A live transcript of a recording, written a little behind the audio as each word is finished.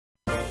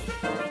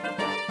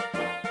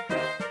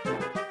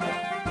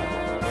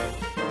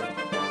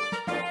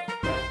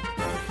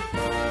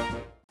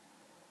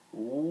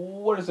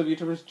What is up,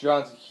 YouTubers?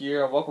 Johnson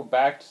here, and welcome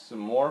back to some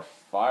more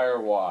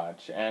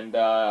Firewatch. And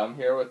I'm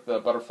here with the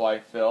Butterfly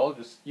Phil.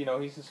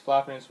 He's just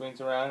flapping his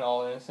wings around,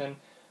 all innocent.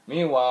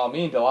 Meanwhile,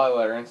 me and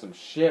Delilah are in some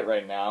shit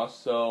right now,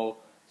 so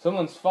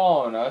someone's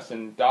following us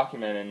and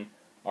documenting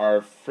our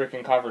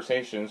freaking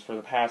conversations for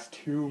the past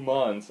 2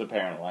 months,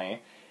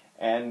 apparently.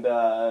 And,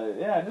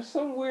 yeah, just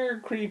some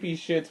weird, creepy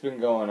shit's been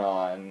going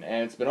on,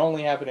 and it's been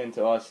only happening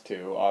to us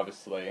two,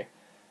 obviously.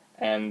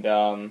 And,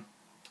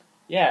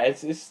 yeah,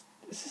 it's just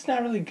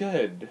not really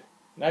good.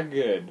 Not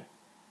good.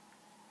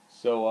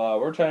 So,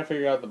 we're trying to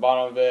figure out the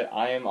bottom of it.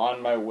 I am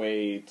on my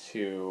way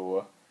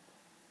to...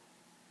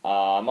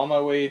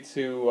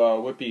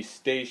 Whippy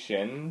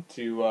Station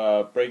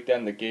to, break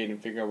down the gate and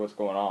figure out what's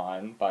going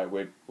on by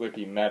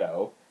Whippy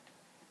Meadow.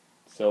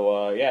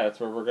 So, yeah,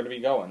 that's where we're going to be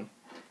going.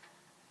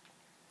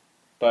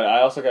 But I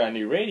also got a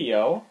new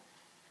radio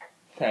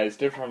that is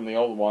different from the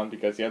old one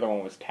because the other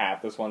one was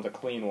tapped. This one's a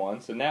clean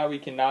one. So now we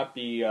cannot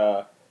be,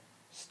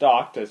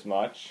 stalked as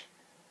much.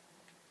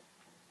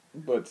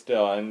 But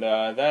still, and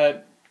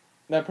that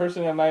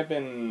person that might have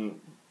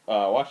been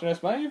watching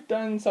us might have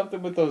done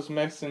something with those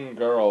Mexican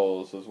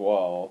girls as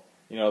well.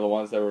 You know, the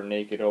ones that were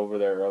naked over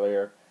there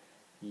earlier.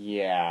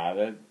 Yeah,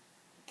 that...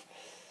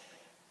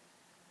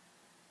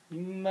 You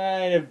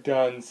might have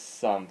done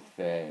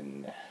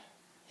something.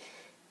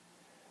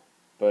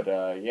 But,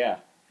 yeah.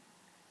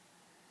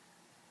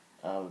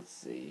 Let's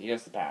see.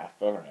 Here's the path.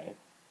 Alright.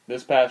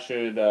 This path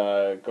should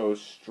go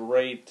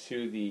straight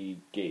to the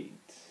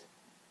gate.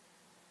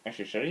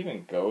 Actually, should I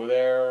even go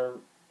there?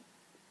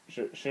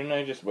 Shouldn't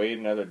I just wait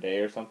another day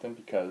or something?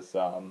 Because,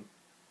 the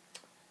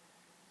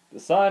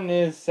sun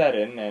is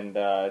setting, and,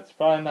 it's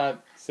probably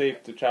not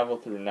safe to travel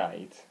through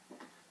night.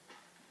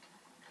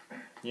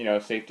 You know,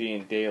 safety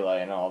in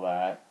daylight and all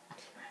that.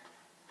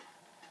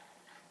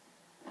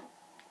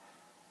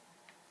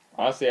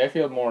 Honestly, I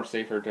feel more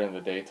safer during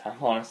the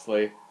daytime,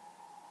 honestly.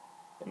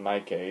 In my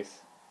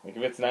case. Like,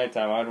 if it's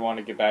nighttime, I'd want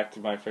to get back to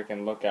my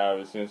freaking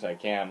lookout as soon as I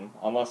can.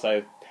 Unless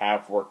I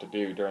have work to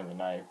do during the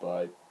night,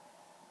 but...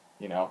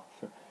 You know.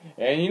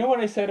 And you know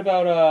what I said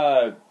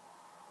about,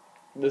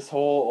 this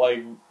whole,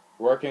 like,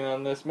 working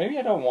on this? Maybe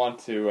I don't want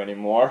to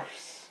anymore.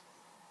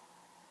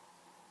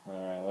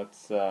 Alright,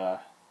 let's,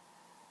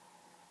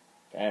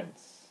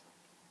 fence.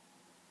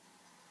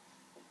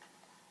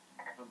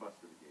 I'm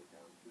busting the gate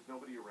down. There's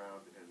nobody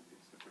around, and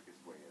it's the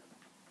quickest way in.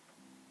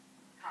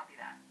 Copy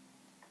that.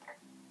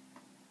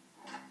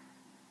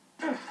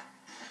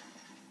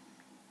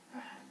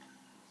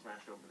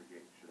 Smash open the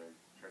gate. Should I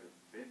try to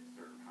fix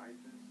or hide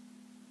this?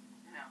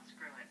 No,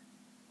 screw it.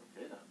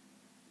 Okay then.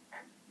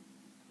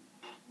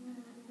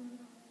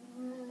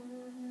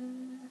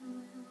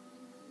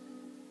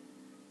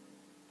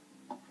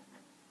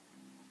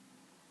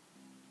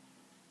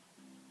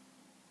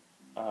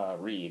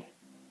 Read.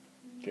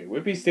 Okay,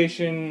 Whippy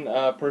Station,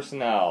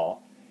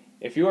 personnel.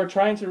 If you are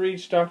trying to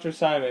reach Dr.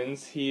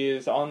 Simons, he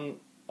is on,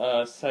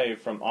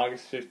 site from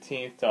August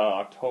 15th to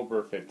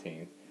October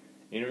 15th.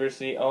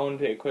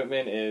 University-owned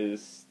equipment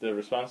is the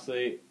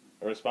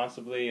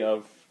responsibly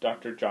of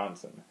Dr.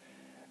 Johnson.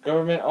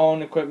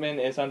 Government-owned equipment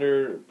is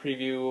under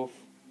preview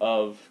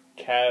of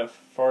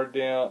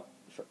California.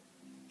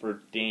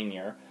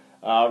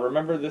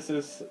 Remember, this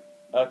is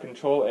a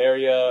control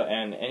area,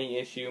 and any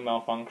issue,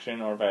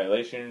 malfunction, or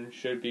violation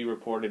should be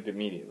reported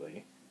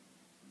immediately.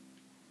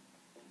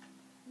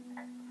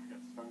 I got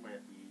stung by a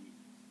bee.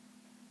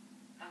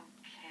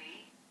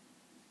 Okay.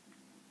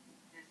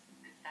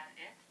 Is that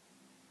it?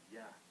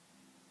 Yeah.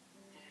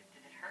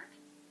 Did it hurt?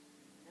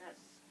 Yes,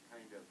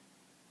 kind of.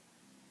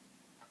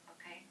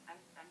 Okay, I'm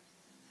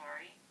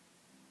sorry.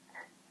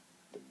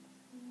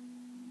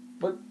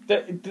 But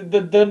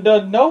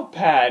the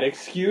notepad,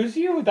 excuse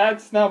you?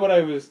 That's not what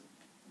I was...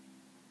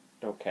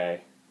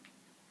 Okay.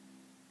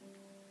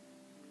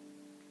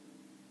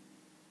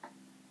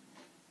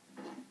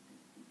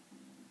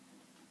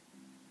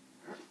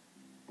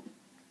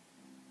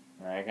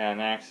 I got an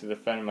axe to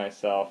defend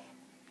myself.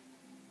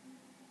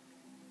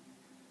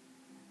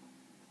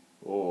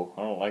 Ooh,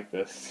 I don't like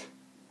this.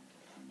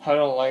 I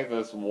don't like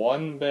this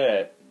one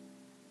bit.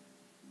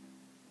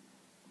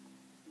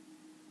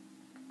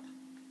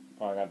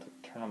 Oh, I got to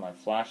turn on my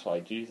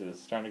flashlight. Jesus,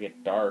 it's starting to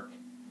get dark.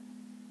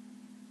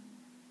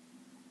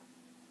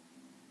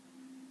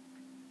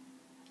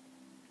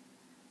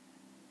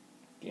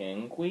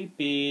 Getting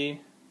creepy.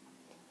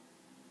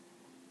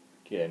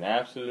 Getting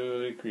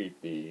absolutely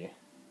creepy.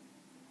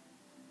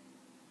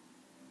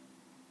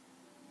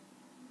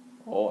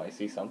 Oh, I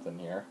see something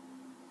here.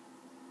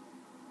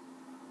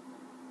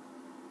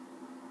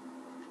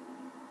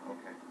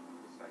 Okay.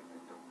 This side,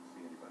 I don't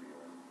see anybody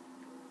around.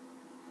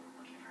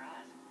 Looking for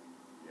us.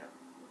 Yeah,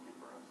 looking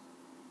for us.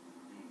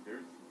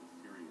 There's some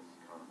serious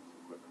comms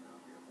equipment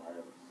out here.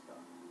 Wireless stuff.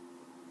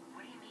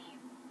 What do you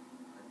mean?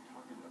 I'm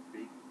talking a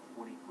big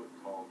 20-foot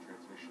tall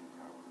transmission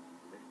tower.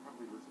 They can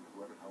probably listen to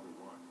whoever the hell they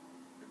want.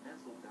 They're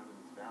nestled down in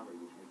this valley,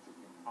 which makes it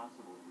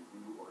impossible for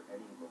you or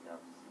any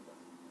lookout to see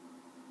them.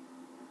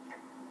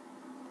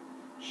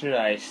 Should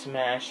I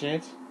smash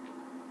it?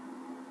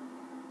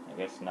 I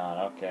Guess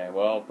not. Okay,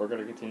 well, we're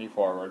gonna continue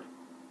forward.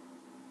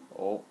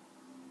 Oh,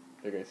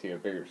 I think I see a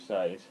bigger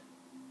sight.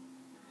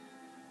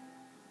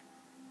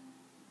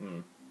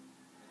 Hmm.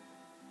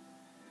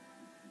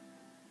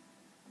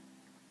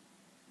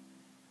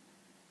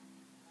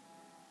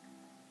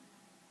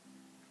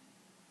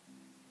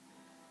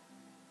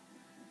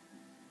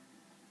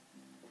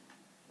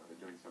 They're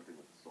doing something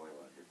with the soil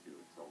out here too.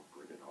 It's all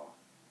gridded off.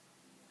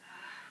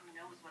 Who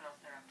knows what else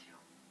they're up to?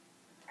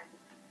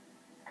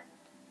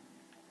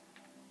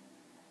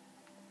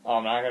 Oh,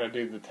 I'm not gonna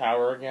do the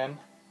tower again?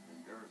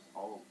 And there's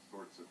all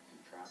sorts of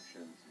contraptions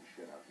and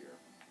shit out here.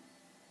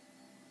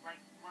 Like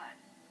what?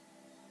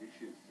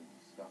 Dishes and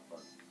stuff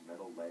on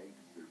metal legs.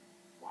 There's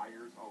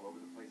wires all over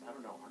the place. I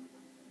don't know. I'm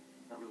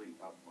not really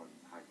up on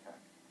high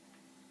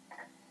tech.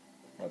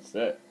 What's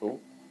that? Oh.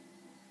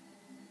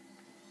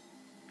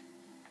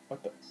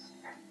 What the?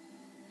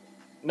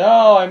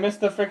 No, I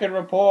missed the frickin'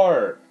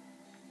 report!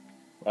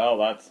 Well,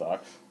 that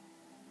sucks.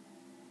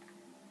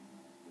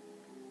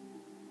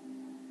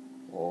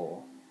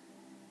 Whoa.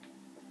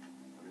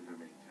 I'm in their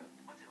main tent.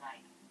 What's it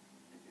like?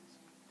 It's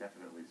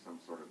definitely some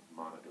sort of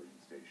monitoring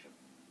station.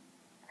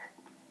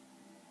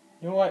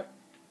 You know what?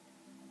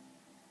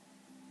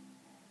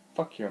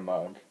 Fuck your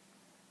mug.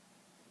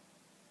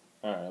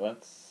 Alright,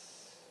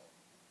 let's...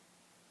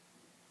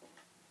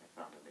 I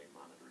found the main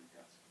monitoring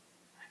desk.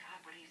 My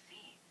God, what do you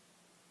see?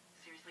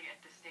 Seriously,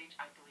 at this stage,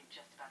 I believe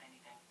just about anything.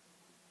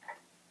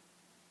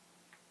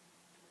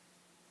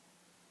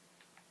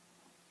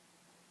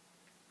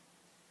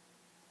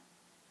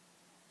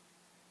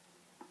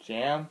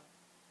 Jam?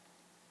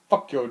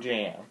 Fuck your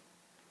jam.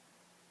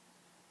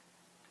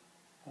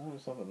 Oh,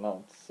 there's something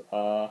else.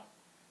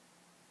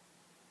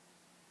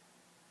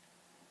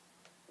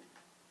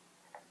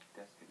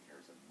 Desk in here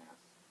is a mess.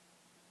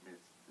 I mean,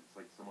 it's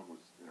like someone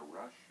was in a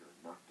rush or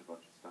knocked a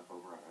bunch of stuff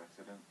over on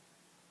accident.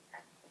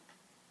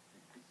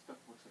 This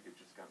stuff looks like it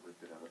just got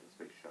lifted out of the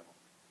space shuttle.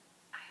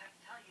 I have to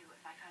tell you,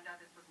 if I found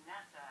out this was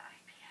NASA,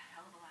 I'd be a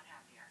hell of a lot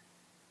happier.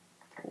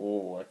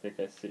 Oh, I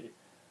think I see.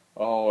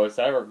 Oh, is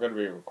that going to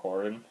be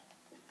recorded?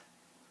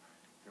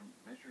 They're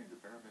measuring the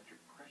barometric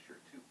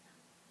pressure, too.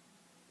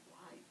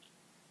 Why?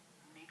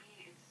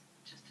 Maybe it's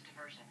just a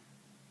diversion.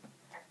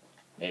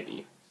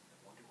 Maybe. I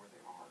wonder where they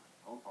are.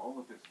 All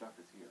of their stuff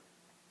is here.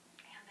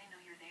 And they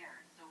know you're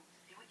there, so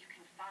see what you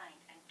can find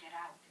and get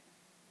out.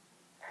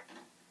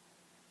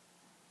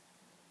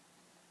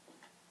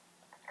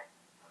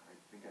 I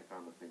think I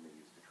found the thing they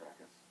used to track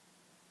us.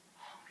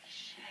 Holy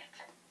shit.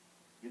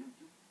 You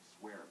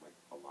swear, like,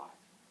 a lot.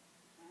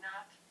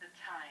 Not the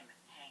time,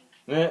 Hank.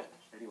 Eh.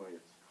 Anyway,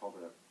 it's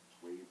called a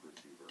wave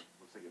receiver.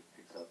 Looks like it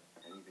picks up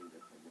anything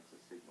that emits a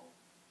signal.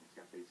 It's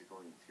got basic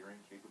orienteering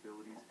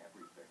capabilities,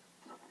 everything.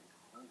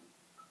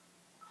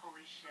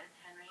 Holy shit,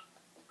 Henry.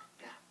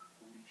 Yeah,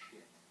 holy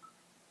shit.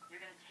 You're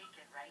gonna take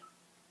it, right?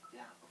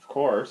 Yeah. Of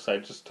course, I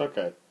just took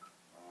it.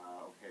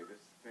 Okay,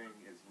 this thing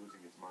is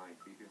losing its mind,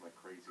 beeping like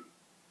crazy.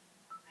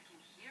 I can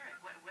hear it.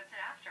 What's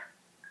it after?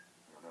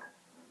 I don't know.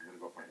 I'm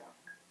gonna go find out.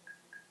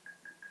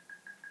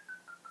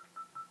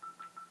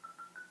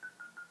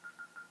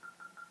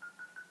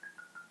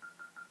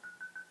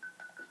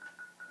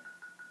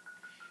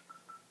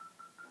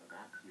 Got a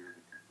map here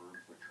that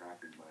confirms they're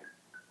tracking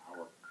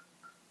our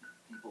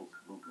people's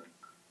movements.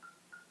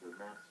 The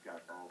map's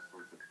got all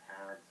sorts of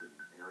paths and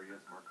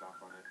areas marked off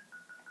on it.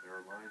 There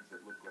are lines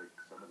that look like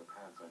some of the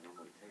paths I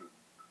normally take.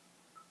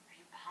 Are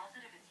you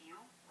positive it's you?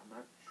 I'm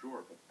not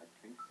sure, but I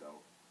think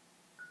so.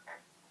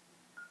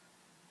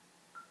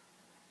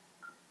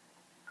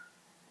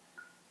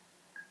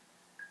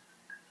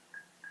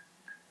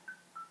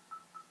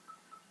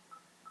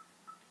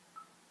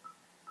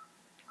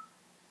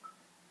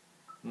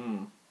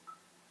 Hmm.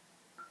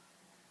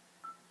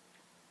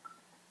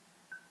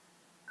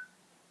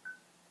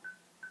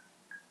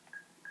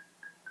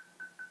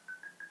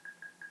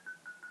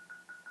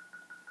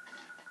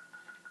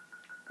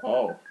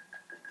 Oh.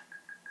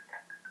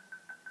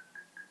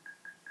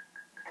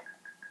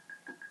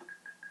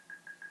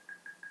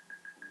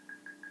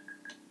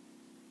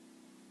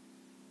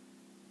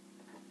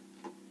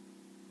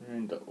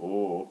 And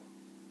oh.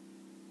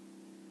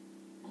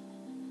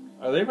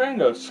 Are they writing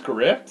a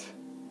script?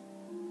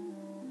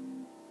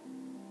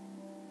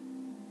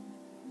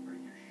 Are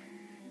you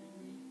shitting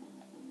me?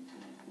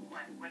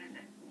 What is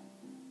it?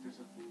 There's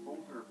a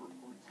folder of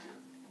reports here.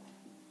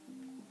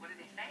 What do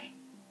they say?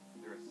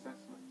 They're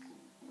assessments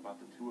about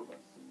the two of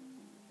us.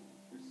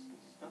 There's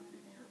stuff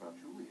in here about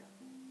Julia.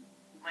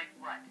 Like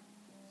what?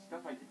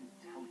 Stuff I didn't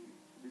tell you.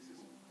 This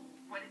is...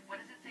 What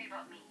does it say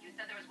about me? You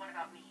said there was one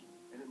about me.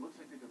 And it looks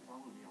like they've been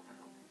following me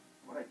around.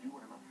 What I do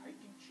when I'm out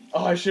hiking, Jesus.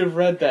 Oh, I should have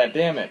read that,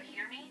 damn it. Did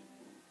you hear me?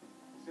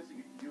 It says that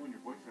you and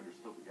your boyfriend are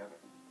still together.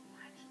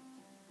 What?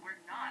 We're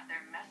not.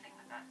 They're messing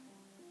with us.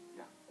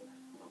 Yeah,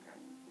 okay.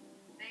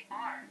 They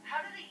are.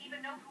 How do they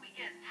even know who he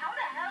is? How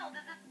the hell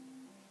does this...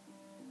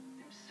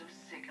 I'm so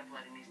sick of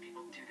letting these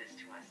people do this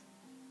to us.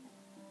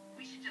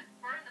 We should just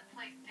burn the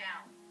place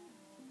down.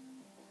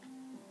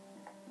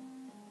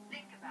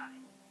 Think about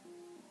it.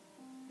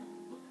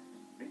 Look,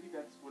 maybe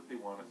that's what they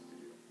want us to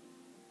do.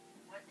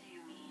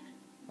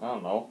 I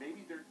don't know.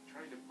 Maybe they're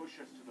trying to push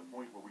us to the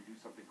point where we do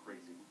something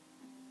crazy.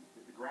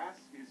 If the grass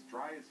is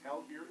dry as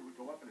hell here, it would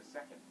go up in a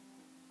second.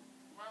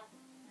 Well,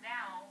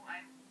 now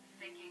I'm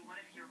thinking, what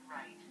if you're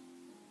right?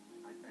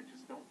 I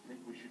just don't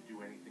think we should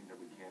do anything that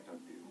we can't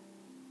undo.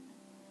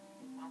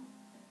 Well,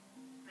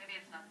 maybe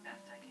it's not the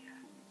best idea.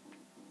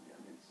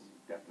 Yeah, it's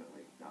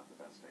definitely not the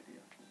best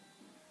idea.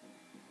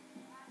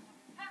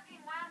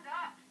 Fucking wound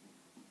up.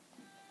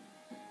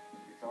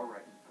 It's all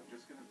right. I'm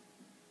just gonna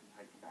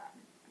hike back.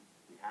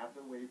 We have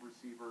the wave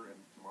receiver, and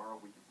tomorrow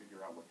we can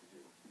figure out what to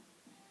do.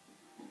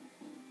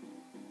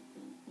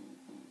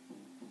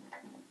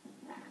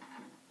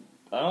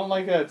 I don't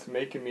like that it's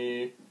making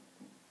me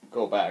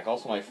go back.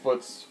 Also, my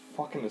foot's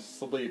fucking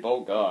asleep.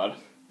 Oh god.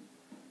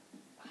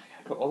 I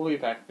gotta go all the way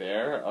back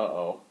there.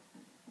 Uh-oh.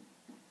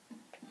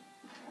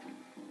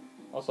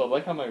 Also, I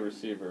like how my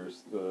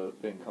receiver's the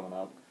thing coming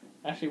up.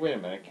 Actually, wait a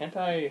minute. Can't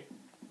I...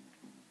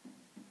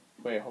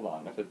 Wait, hold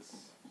on. If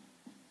it's...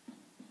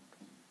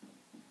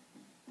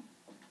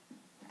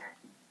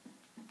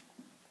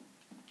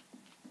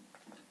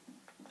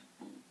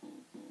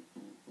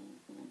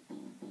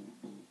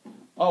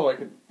 Oh, I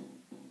could...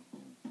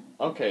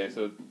 Okay,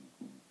 so...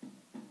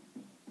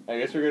 I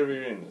guess we're gonna be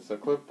reading this. A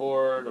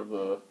clipboard of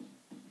the...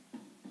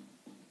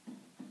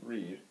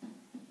 Read.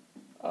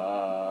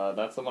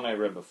 That's the one I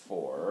read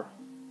before.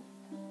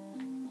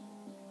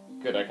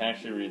 Good, I can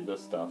actually read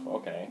this stuff.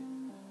 Okay.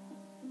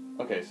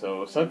 Okay,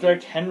 so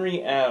subject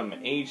Henry M,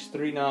 age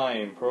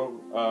 39,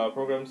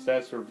 program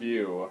status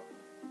review.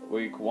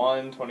 Week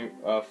 1,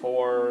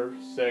 4,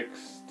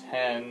 6,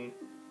 10,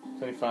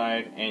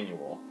 25,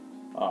 annual.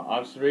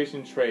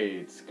 Observation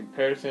traits.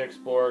 Comparison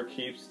explorer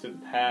keeps to the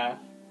path.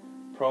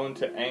 Prone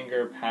to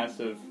anger,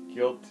 passive,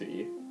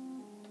 guilty.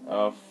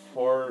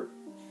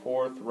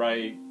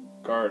 Forthright,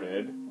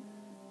 guarded.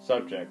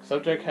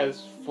 Subject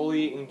has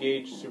fully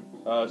engaged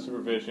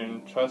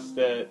supervision. Trust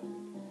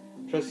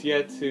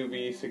yet to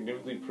be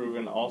significantly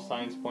proven. All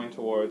signs point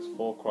towards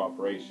full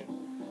cooperation.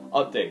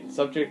 Update.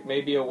 Subject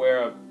may be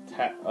aware of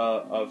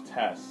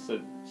tests.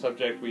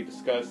 Subject we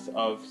discussed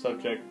of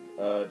subject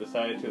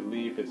decided to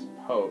leave his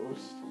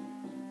post.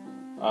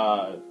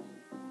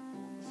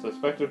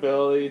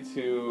 Suspectability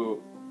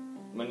to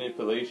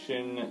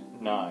manipulation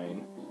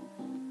 9.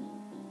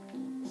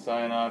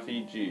 Sign off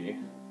EG.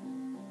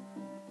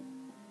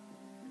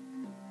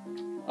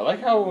 I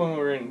like how when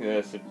we're in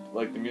this,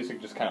 the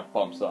music just kind of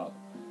bumps up.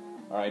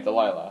 Alright,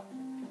 Delilah.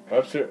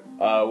 Webster,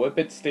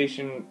 Whippet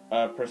Station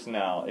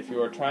personnel. If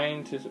you are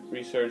trying to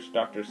research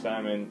Dr.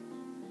 Simon...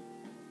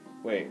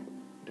 Wait,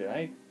 did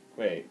I?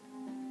 Wait.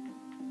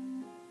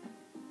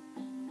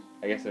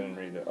 I guess I didn't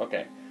read it.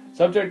 Okay.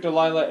 Subject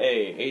Delilah A,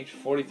 age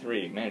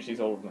 43. Man, she's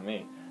older than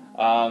me.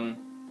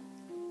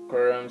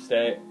 Program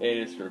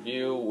status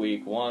review,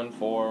 week 1,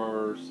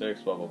 4,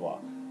 6, blah, blah, blah.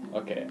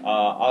 Okay,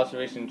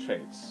 observation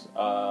traits.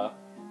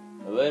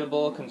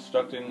 Relatable,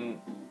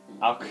 constructing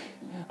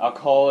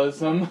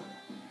alcoholism.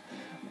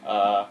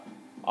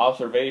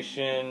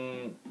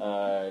 Observation,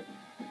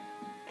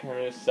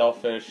 curious,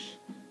 selfish,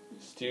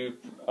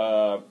 stoop,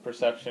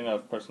 perception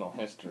of personal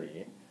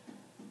history.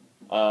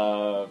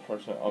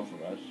 Personal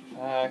observation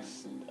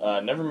facts.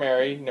 Never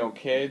married, no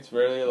kids,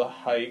 rarely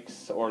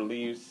hikes or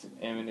leaves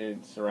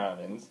imminent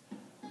surroundings.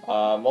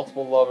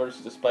 Multiple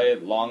lovers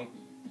despite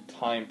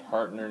long-time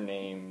partner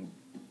named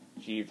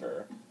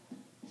Jeever.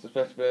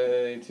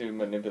 Susceptibility to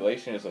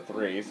manipulation is a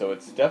 3, so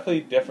it's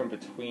definitely different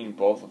between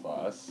both of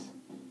us.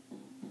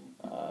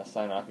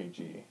 Sign off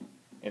EG.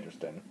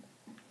 Interesting.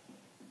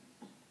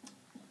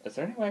 Is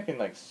there any way I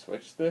can,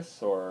 switch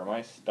this, or am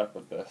I stuck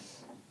with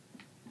this?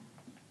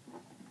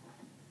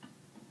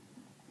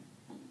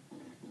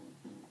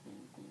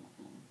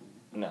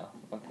 No.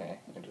 Okay.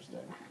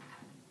 Interesting.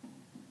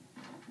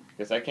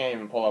 Guess I can't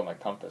even pull out my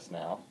compass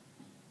now.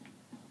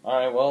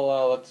 Alright,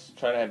 well, let's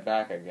try to head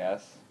back, I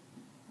guess.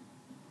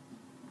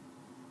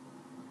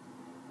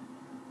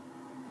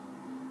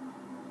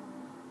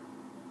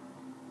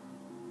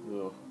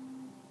 Ugh.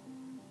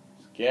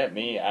 Just get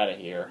me out of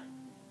here.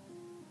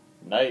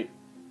 Night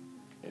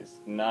is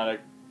not a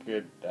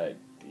good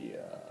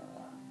idea.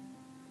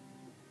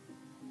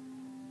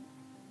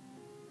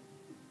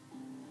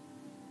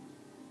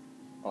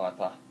 Oh, I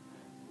thought...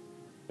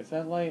 Is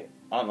that light?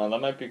 I don't know,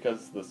 that might be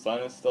because the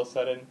sun is still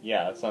setting?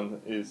 Yeah, the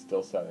sun is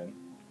still setting.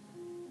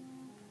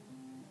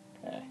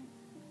 Okay.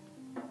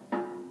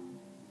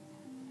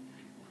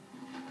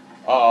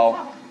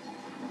 Uh-oh.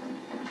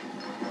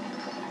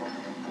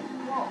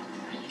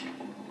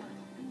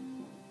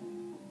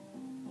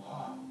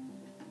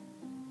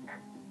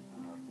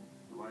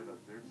 Delilah,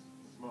 there's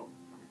smoke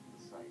coming from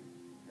the site.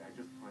 I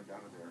just climbed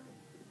out of there.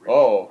 The bridge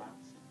Oh.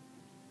 collapsed.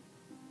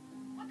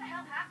 What the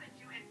hell happened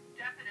to you? It's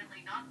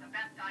definitely not the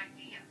best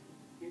idea.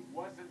 It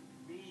wasn't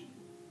me.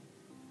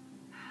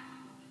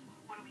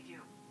 What do we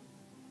do?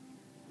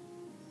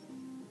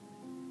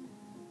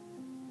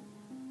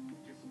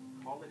 Just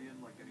call it in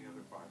like any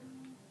other fire.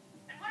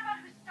 And what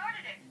about who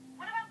started it?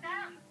 What about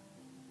them?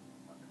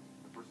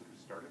 The person who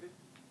started it?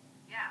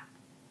 Yeah.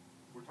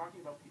 We're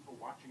talking about people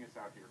watching us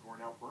out here who are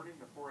now burning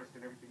the forest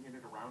and everything in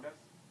it around us.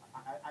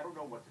 I don't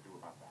know what to do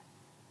about that.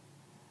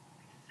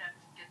 Except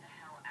get the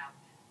hell out.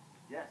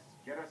 Yes,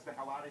 get us the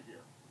hell out of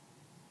here.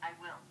 I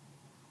will.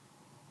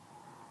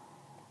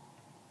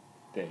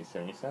 Day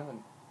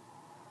 77.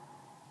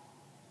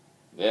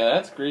 Yeah,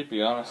 that's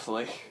creepy,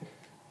 honestly.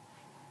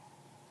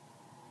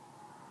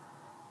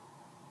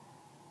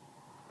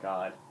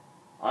 God.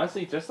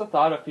 Honestly, just the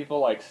thought of people,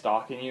 like,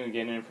 stalking you and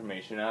getting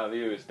information out of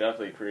you is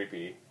definitely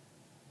creepy.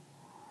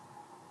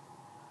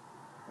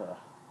 Ugh.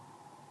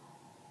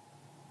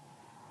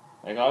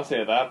 Like, honestly,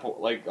 at that point,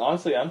 like,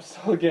 honestly, I'm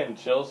still getting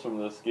chills from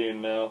this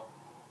game now.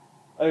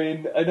 I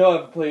mean, I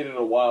know I've played it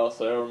a while,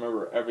 so I don't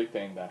remember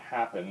everything that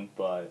happened,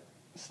 but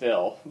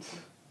still.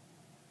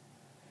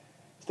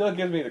 Still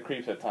gives me the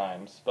creeps at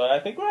times. But I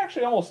think we're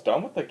actually almost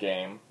done with the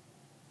game.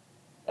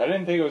 I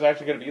didn't think it was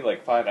actually going to be,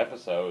 like, 5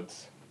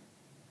 episodes.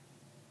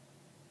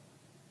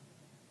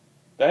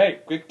 But hey,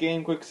 quick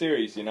game, quick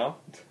series, you know?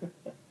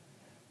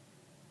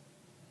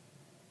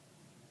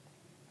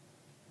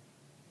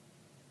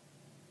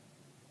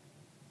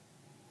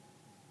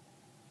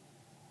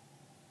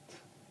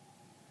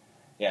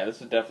 Yeah,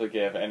 this would definitely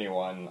give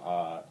anyone,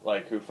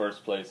 like, who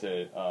first plays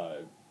it,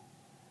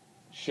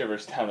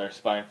 shivers down their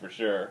spine for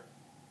sure.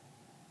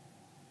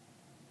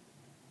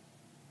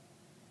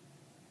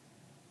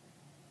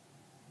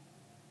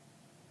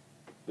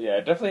 But yeah,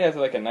 it definitely has,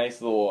 like, a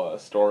nice little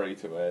story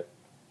to it.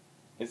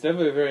 It's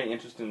definitely a very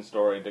interesting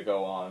story to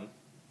go on.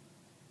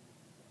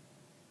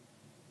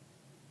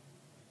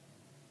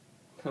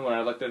 When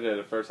I looked at it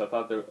at first, I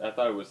thought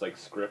it was, like,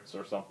 scripts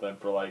or something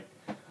for, like,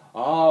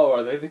 oh,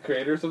 are they the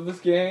creators of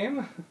this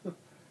game?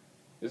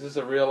 Is this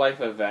a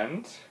real-life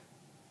event?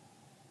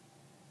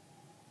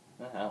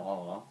 I don't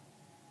know.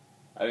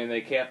 I mean,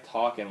 they can't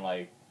talk in,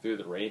 like, through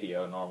the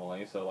radio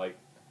normally, so, like,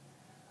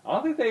 I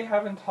don't think they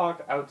haven't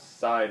talked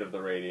outside of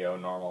the radio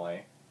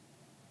normally.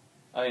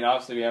 I mean,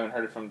 obviously we haven't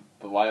heard it from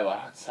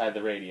Delilah outside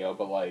the radio,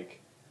 but, like,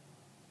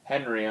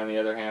 Henry, on the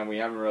other hand, we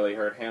haven't really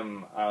heard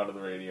him out of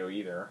the radio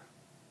either.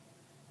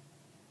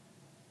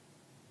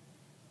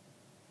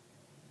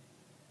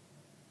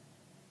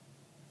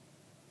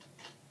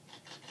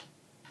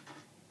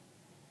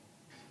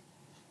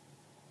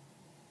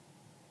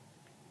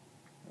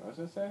 What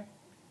does it say?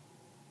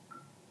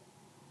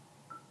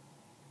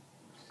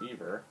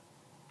 Receiver.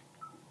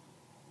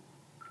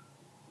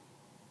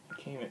 I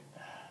can't even...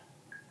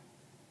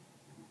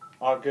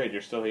 Oh, good,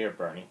 you're still here,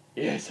 Bernie.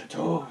 Yes, a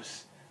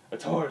toast. A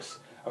toast.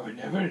 I would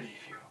never leave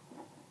you.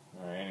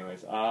 Alright,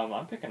 anyways,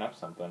 I'm picking up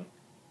something.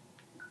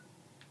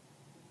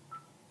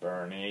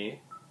 Bernie.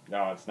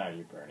 No, it's not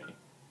you, Bernie. Is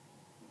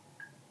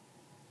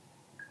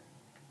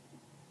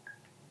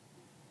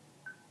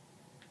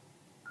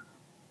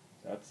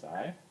that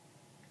outside?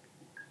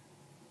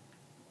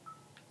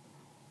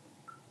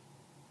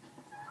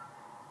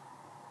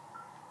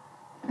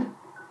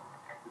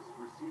 This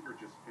receiver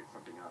just picked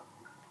something up.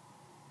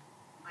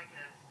 Like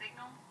a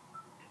signal?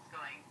 It's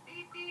going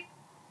beep beep.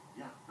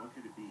 Yeah, what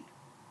could it be?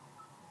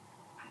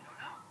 I don't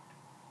know.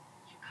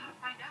 You gotta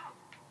find out.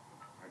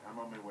 Alright, I'm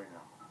on my way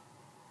now.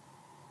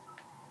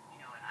 You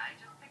know what I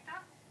just picked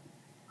up?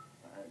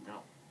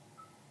 No.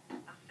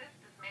 A fifth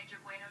of Major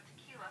Bueno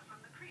tequila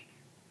from the creek.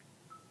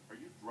 Are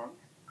you drunk?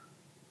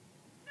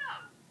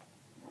 No,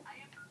 I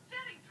am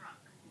getting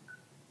drunk.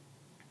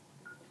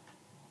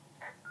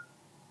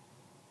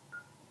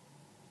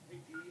 Hey,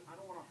 Dee, I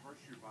don't want to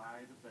harsh your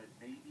vibe, but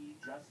maybe,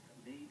 just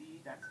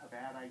maybe, that's a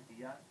bad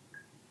idea.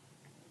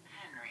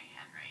 Henry.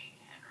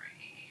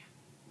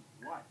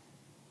 What?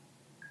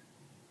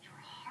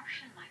 You're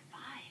harshing my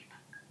vibe.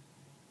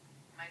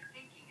 My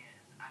thinking is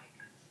I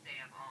could stay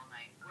up all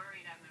night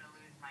worried I'm going to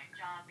lose my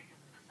job because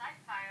of the site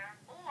fire,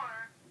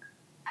 or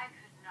I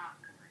could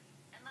not worry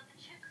and let the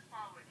chips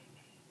fall where they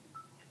may.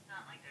 It's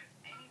not like there's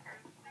any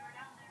proof we were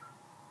down there.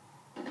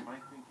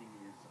 My thinking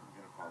is I'm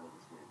going to follow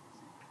this wave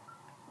this evening.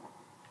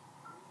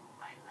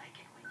 I like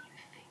it when you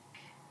think.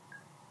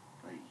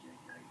 Ay.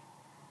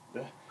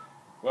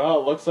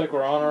 Well, it looks like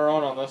we're on our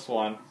own on this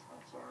one. I'm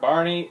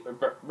sorry.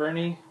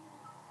 Bernie?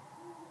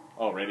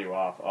 Oh, radio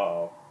off.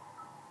 Uh-oh.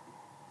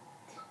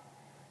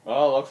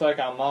 Well, it looks like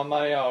I'm on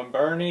my own.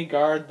 Bernie,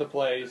 guard the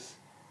place.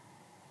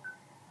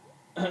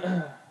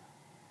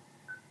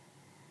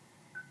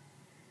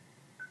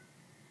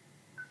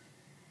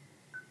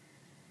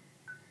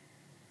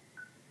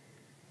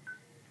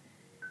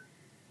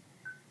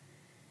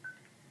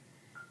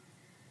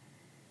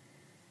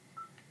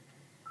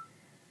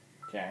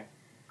 Okay.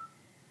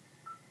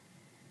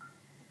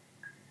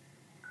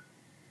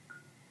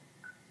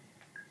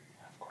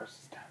 Of course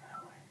it's down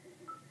that way.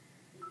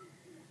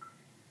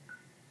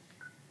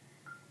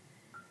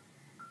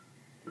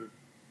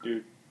 Do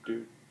do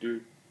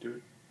do do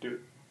do do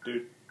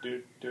do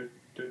do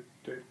do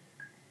do.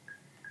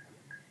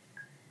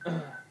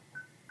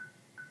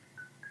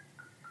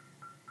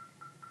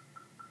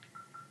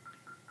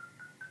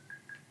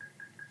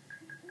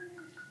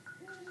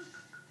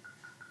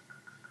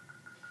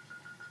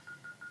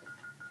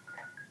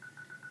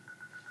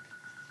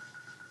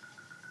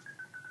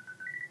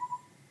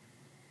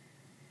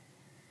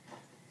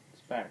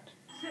 expect.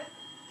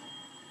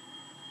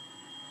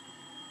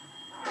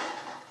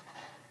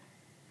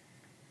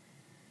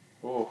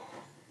 Ooh,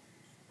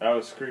 that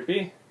was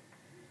creepy.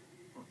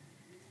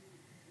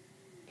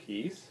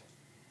 Keys?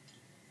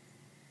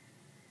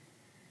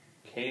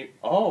 Kate.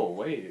 Oh,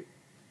 wait.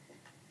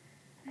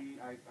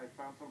 I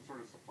found some sort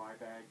of supply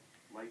bag,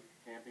 light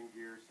camping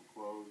gear, some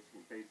clothes,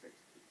 some basics.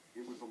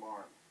 It was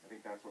alarmed. I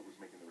think that's what was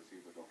making the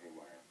receiver go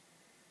haywire.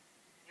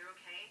 You're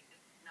okay?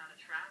 It's not a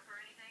trap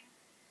or anything?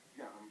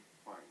 Yeah, I'm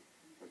fine.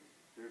 But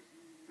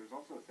there's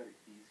also a set of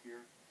keys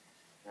here.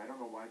 And I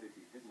don't know why they'd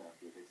be hidden out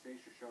here. They say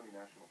Shoshone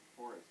National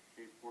Forest,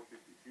 cave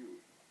 452.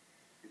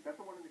 Is that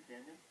the one in the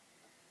canyon?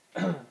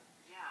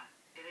 Yeah,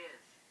 it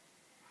is.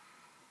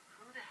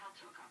 Who the hell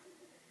took them?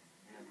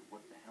 And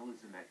what the hell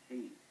is in that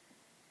cave?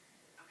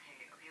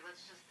 Okay,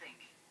 let's just think.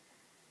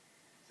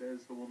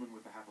 Says the woman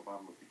with a half a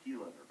bottle of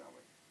tequila in her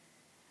belly.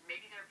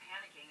 Maybe they're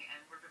panicking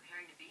and we're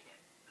preparing to beat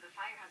it. The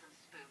fire has them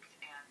spooked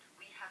and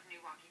we have new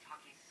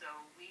walkie-talkies, so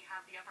we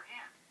have the upper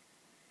hand.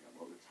 Yeah,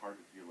 well, it's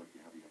hard to feel like you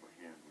have the upper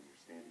hand when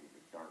you're standing in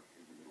the dark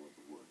in the middle of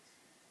the woods.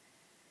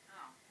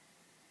 Oh.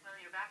 Well,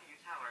 you're back in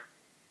your tower.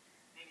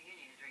 Maybe you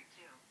need a drink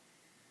too.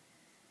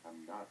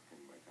 I'm not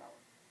in my tower.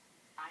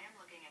 I am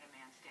looking at a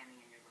man standing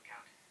in your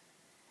lookout.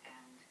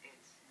 And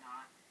it's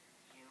not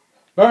you.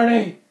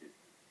 Bernie!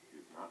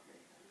 It is not me.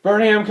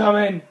 Bernie, I'm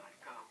coming!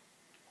 Go.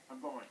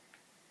 I'm going.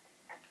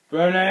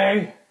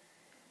 Bernie!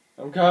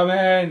 I'm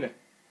coming!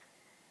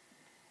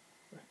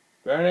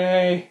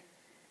 Bernie!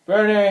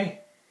 Bernie!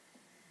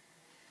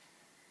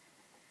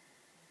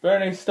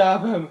 Bernie,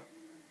 stop him!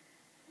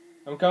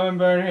 I'm coming,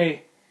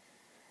 Bernie!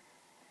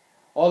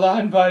 Hold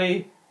on,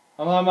 buddy!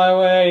 I'm on my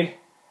way!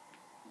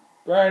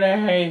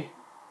 Bernie!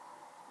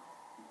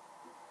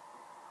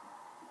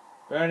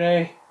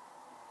 Bernie!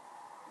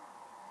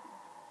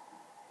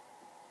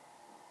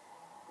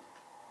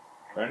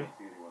 I Bernie? don't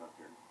see anyone up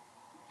here.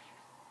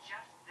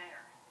 Just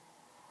there.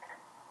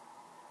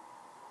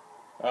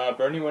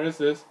 Bernie, what is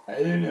this?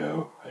 I don't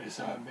know. I just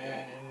saw a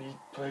man and he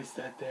placed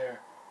that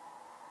there.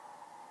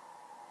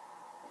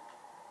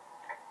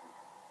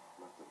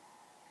 Left a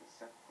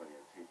cassette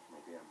player taped to my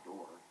damn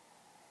door.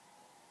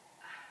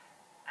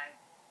 I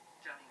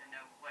don't even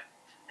know what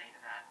to say to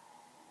that.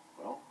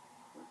 Well,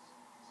 let's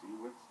see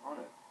what's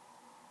on it.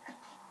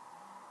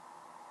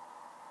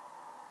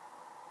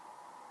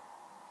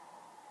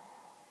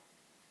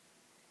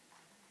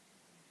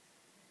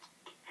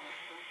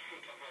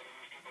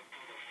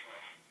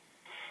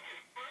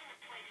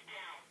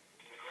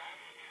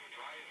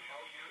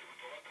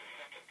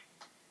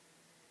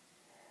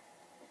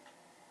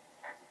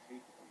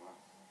 Tape of us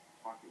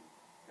talking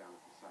down at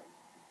the site.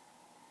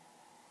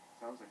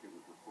 Sounds like it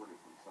was recorded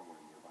from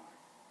somewhere nearby.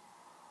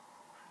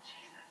 Oh,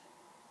 Jesus.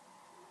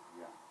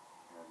 Yeah,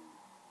 and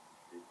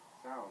it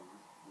sounds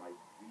like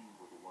we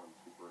were the ones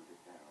who burned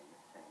it down,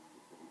 and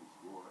that it was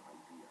your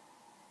idea.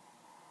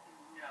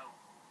 No.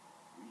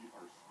 We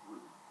are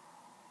screwed.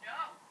 No!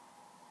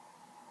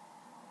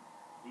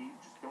 Eve,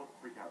 just don't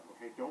freak out,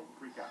 okay? Don't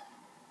freak out.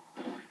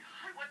 Oh my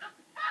God, what the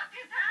fuck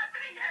is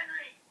happening,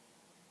 Henry?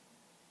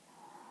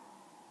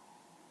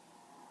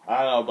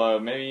 I don't know,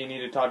 but maybe you need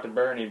to talk to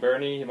Bernie.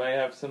 Bernie, you might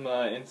have some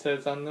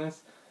insights on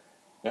this.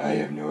 I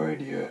have no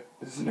idea.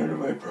 This is none of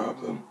my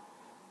problem.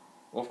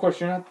 Well, of course,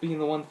 you're not being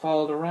the one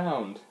followed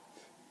around.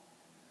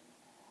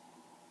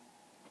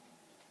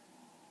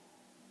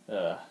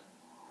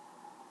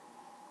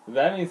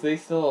 That means they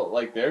still,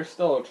 they're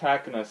still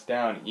tracking us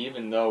down,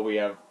 even though we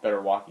have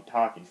better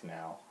walkie-talkies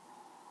now.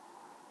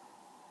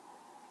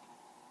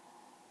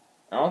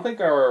 I don't think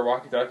our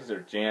walkie-talkies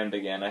are jammed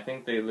again. I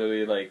think they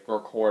literally,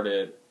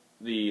 recorded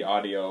the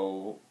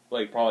audio,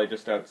 probably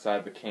just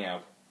outside the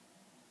camp.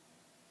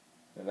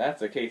 If that's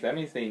the case, that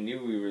means they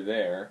knew we were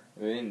there.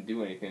 They didn't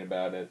do anything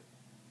about it,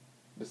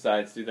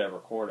 besides do that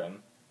recording.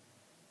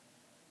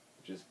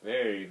 Which is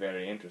very,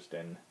 very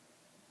interesting.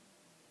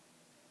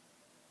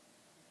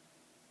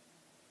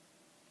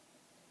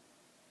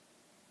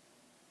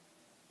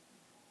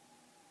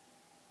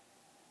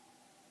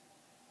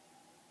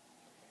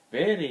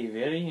 Very,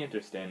 very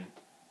interesting.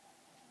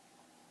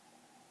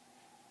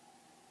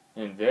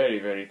 And very,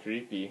 very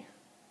creepy.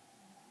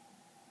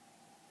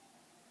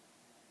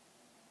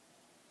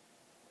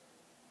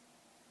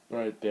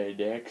 But the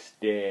next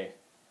day.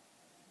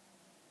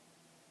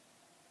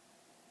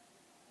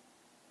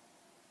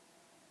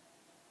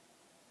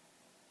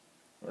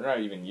 We're not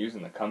even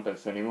using the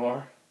compass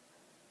anymore.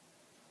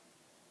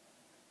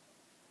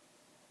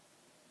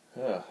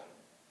 Ugh.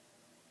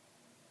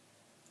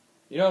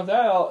 You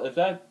know, if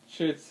that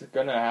shit's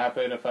gonna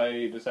happen, if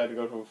I decide to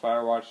go to a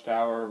firewatch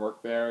tower and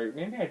work there,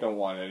 maybe I don't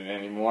want it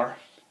anymore.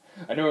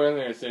 I know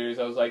earlier in the series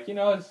I was like,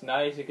 it's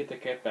nice, you get to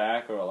get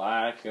back or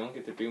relax, you don't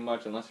get to do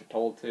much unless you're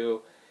told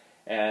to,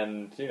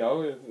 and,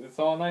 it's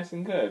all nice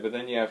and good, but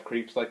then you have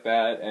creeps like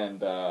that,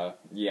 and,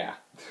 yeah.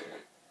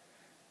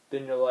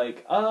 Then you're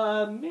like,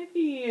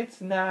 maybe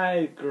it's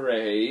not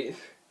great.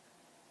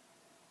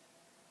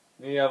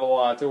 Then you have a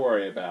lot to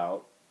worry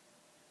about.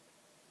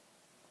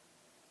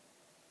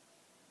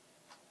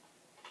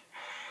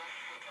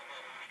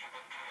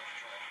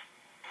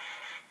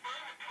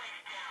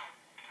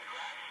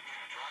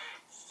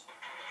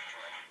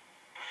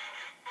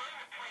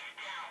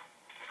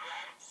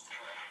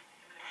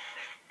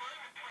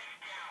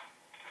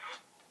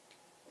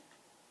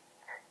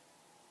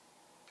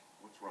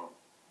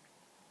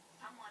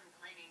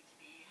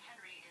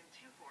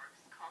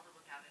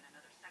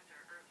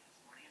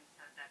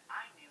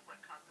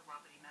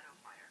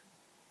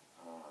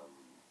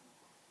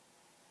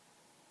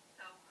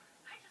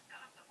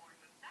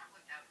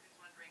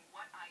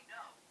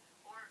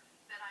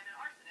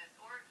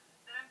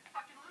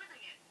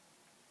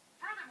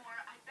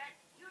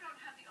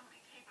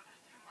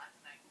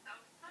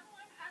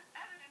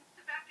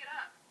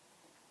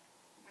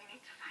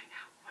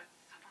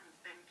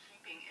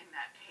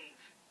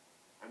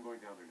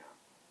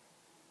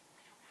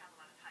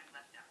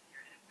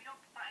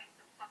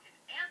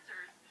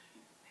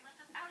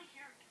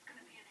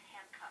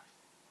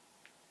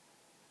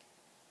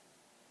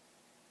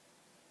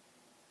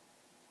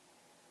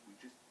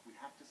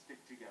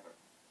 stick together.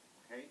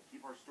 Okay?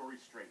 Keep our story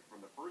straight.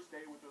 From the first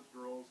day with those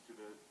girls to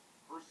the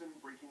person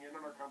breaking in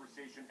on our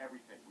conversation,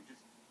 everything.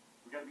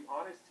 We gotta be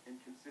honest and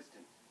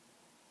consistent.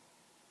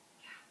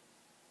 Yeah,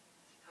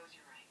 I suppose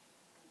you're right.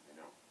 I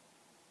know.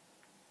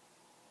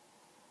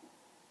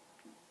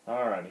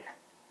 Alrighty.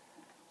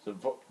 So,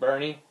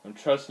 Bernie, I'm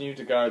trusting you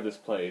to guard this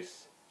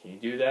place. Can you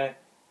do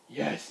that?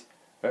 Yes,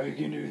 I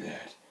can do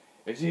that.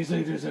 It seems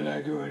like there's a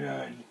lot going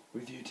on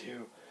with you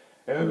two.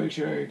 I'll make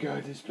sure I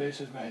guard this place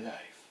with my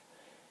life.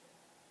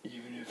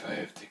 Even if I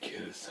have to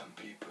kill some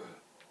people.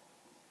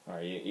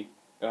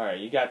 Alright,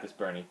 you got this,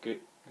 Bernie.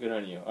 Good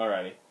on you.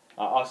 Alrighty.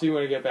 I'll see you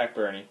when you get back,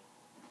 Bernie.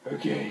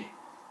 Okay.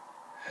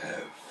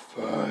 Have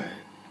fun.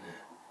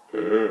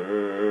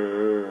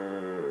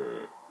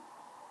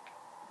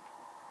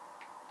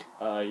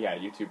 Yeah,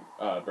 you too,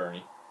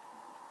 Bernie.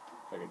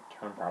 If I can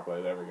turn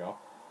properly, there we go.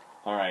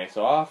 Alright,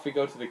 so off we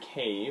go to the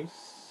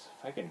caves.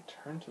 If I can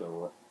turn to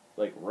the,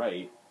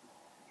 right.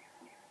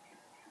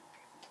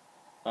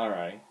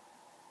 Alright.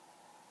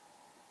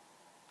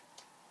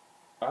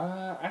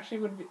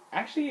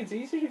 Actually, it's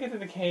easier to get to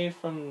the cave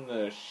from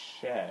the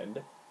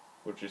shed,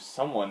 which is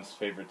someone's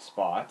favorite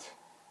spot.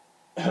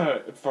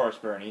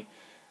 Forest Bernie.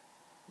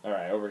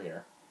 Alright, over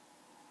here.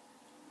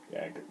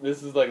 Yeah,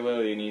 this is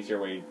literally an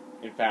easier way,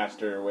 and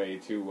faster way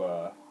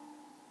to,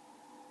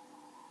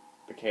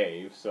 the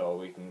cave, so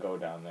we can go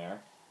down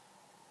there.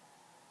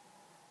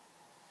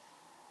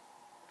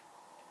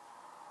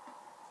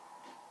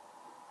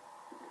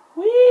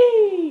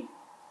 Whee!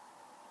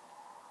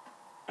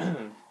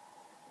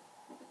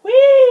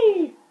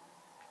 Whee!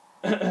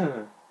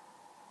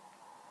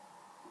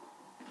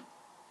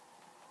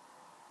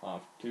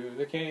 Off to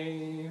the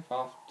cave,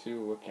 off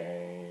to a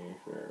cave.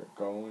 We're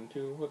going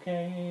to a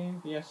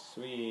cave. Yes,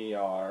 we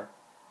are.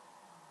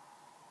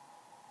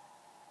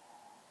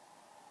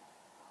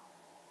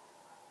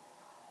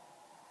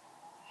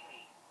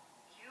 Hey,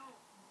 you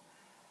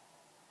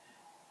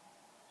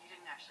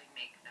didn't actually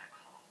make that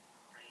call,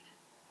 right?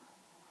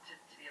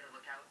 To the other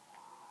lookout?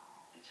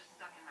 It just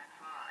stuck in my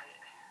craw. I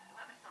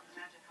let myself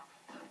imagine how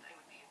close I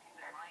would be if you'd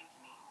been lying to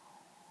me.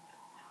 But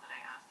now that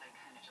I asked, I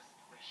kind of just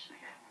wish I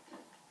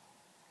hadn't.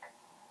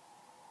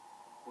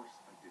 Of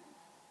course I didn't.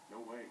 No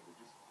way.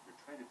 They're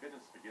trying to pit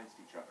us against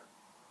each other.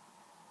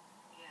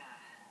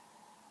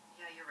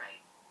 Yeah, you're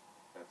right.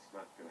 That's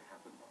not gonna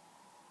happen, though.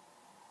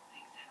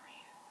 Thanks,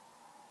 Henry.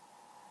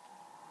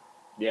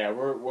 Yeah,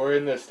 we're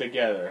in this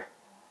together.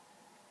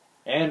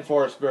 And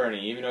Forrest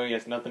Bernie, even though he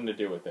has nothing to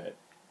do with it.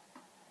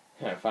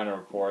 I find a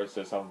report that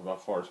says something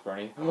about Forrest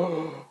Bernie.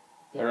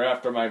 They're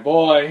after my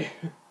boy.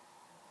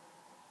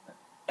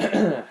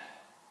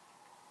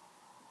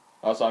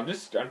 Also, I'm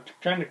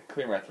trying to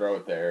clear my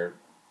throat there.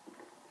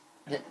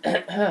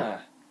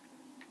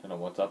 Don't know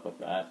what's up with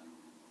that.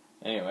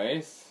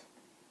 Anyways.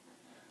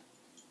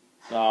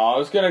 No, I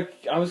was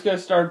gonna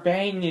start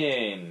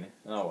banging.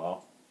 Oh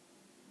well.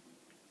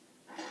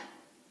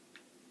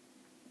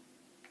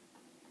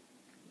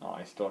 Oh,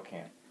 I still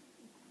can't.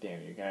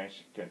 Damn you guys.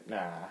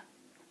 Nah.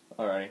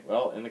 Alright,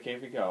 well, in the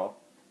cave we go.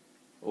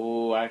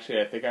 Oh,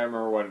 actually, I think I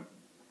remember what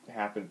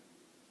happened.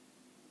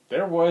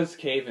 There was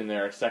cave in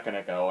there a second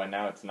ago, and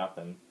now it's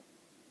nothing.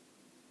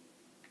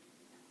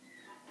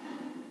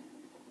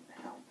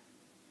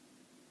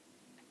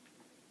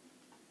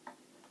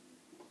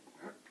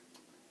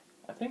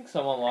 I think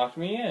someone locked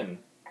me in.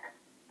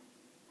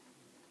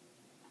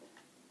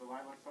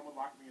 Delilah, someone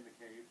locked me in the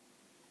cave.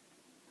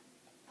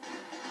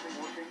 Is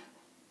it working?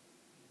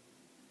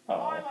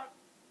 Uh-oh. Delilah,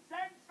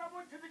 send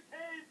someone to the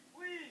cave,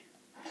 please!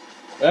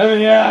 Let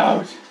me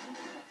out!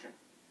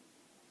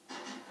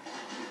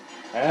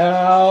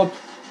 Help!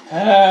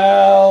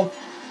 Help!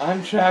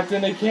 I'm trapped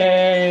in a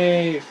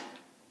cave!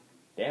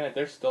 Damn it,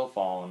 they're still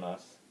following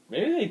us.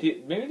 Maybe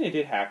they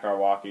did hack our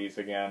walkies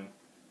again.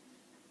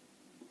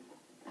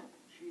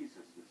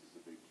 Jesus, this is a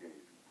big cave.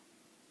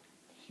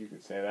 You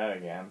could say that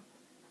again.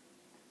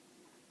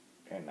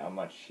 Okay, not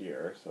much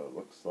here, so it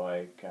looks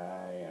like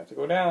I have to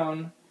go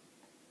down.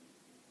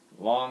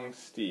 Long,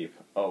 steep.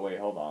 Oh, wait,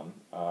 hold on.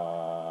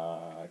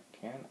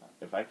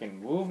 If I can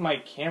move my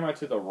camera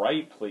to the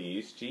right,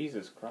 please.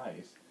 Jesus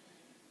Christ.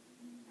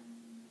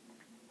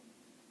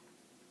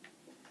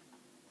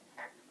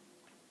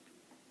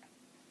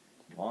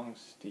 Long,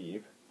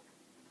 steep.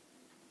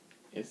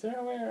 Is there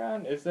a way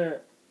around?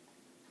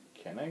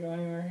 Can I go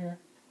anywhere here?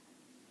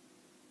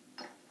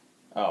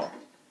 Oh.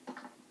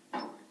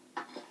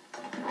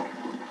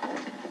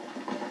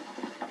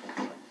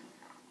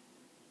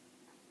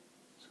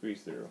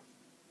 Squeeze through.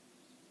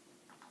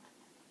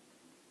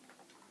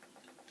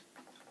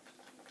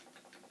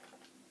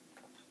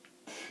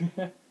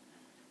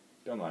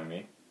 Don't mind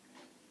me.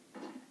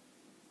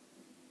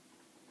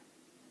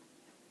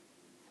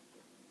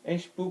 A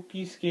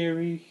spooky,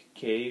 scary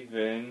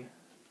cave-in.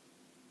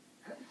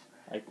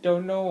 I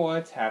don't know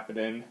what's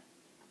happening.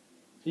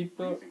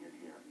 People. Freezing in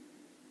here.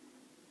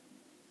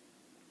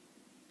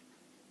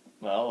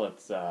 Well,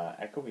 it's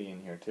echoey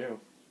in here too.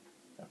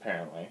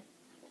 Apparently.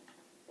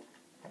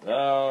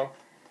 Hello,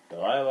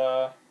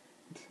 Delilah.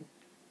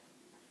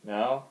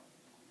 No.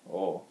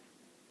 Oh.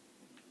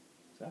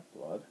 that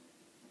blood?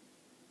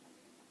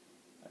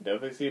 I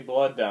definitely see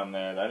blood down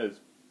there. That is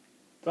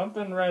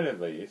something red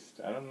at least.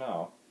 I don't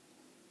know.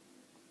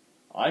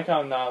 I like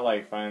how I'm not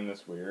like finding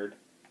this weird.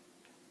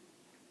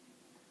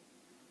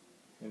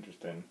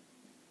 Interesting.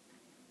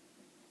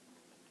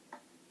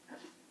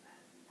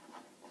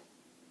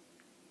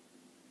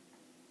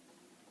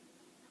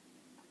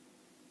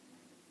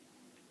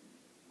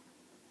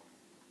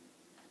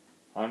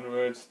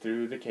 Onwards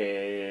through the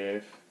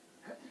cave.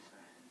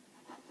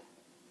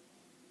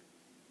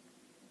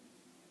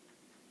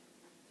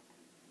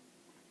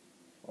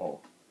 Oh.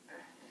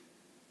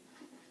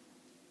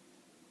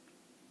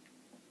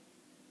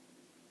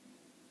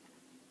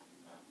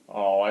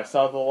 Oh, I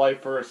saw the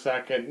light for a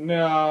second.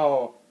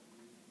 No!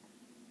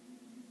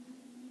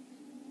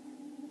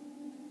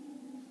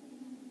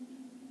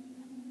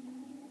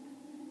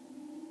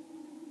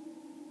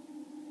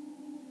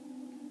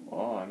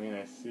 Well, I mean,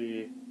 I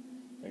see...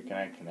 Wait, can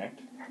I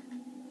connect?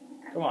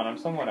 Come on, I'm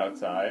somewhat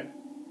outside.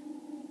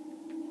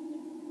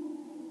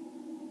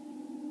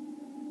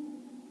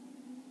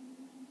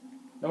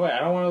 No, wait, I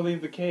don't want to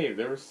leave the cave.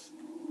 There's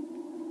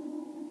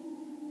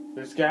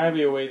gotta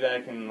be a way that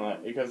I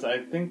can, because I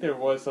think there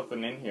was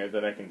something in here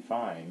that I can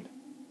find.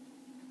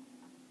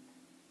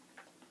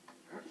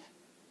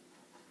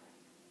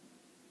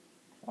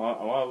 I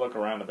want to look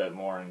around a bit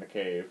more in the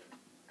cave.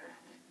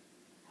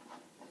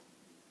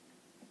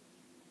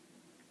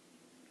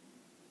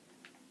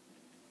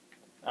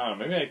 I don't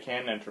know, maybe I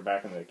can enter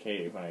back into the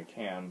cave when I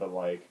can, but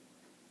like,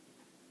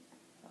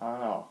 I don't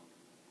know.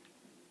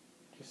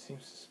 It just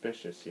seems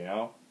suspicious, you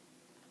know?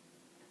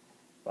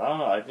 But I don't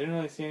know, I didn't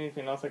really see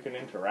anything else I could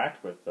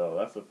interact with, though.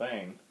 That's the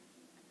thing.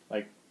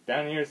 Like,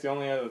 down here is the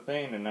only other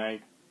thing, and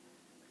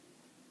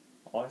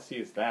all I see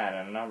is that,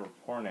 and I'm not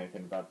reporting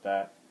anything about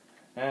that.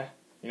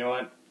 You know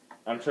what?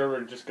 I'm sure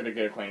we're just gonna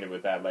get acquainted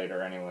with that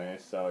later anyway,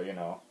 so, you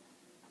know.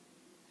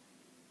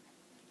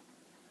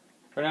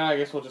 For now, I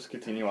guess we'll just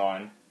continue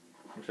on.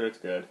 I'm sure it's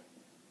good.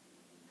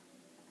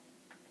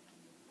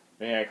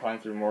 Maybe I climb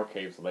through more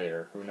caves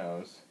later, who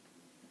knows.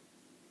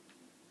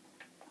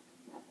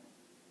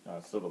 No,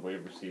 it's still the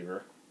wave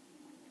receiver.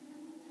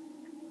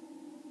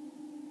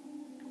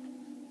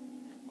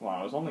 Come on,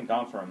 I was only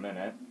gone for a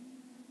minute.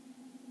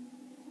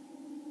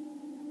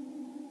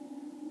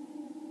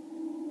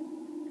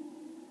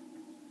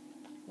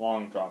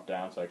 Long drop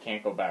down, so I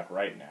can't go back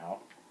right now.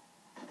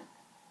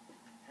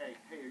 Hey,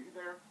 are you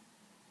there?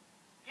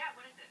 Yeah,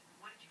 what is it?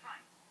 What did you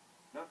find?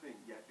 Nothing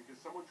yet, because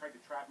someone tried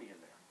to trap me in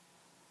there.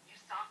 You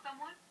saw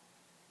someone?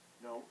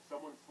 No,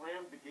 someone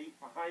slammed the gate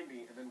behind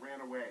me and then ran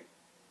away.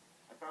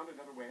 I found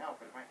another way out,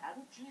 but if I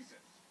hadn't,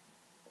 Jesus.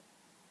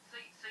 So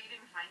you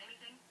didn't find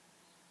anything?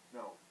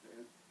 No,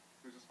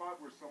 there's a spot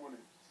where someone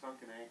had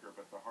sunk an anchor,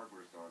 but the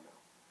hardware's gone now.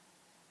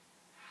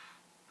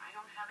 I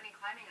don't have any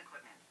climbing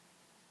equipment.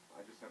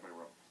 I just have my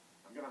ropes.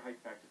 I'm gonna hike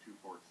back to Two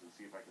Forks and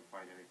see if I can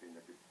find anything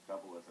that could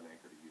double as an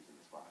anchor to use in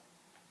the spot.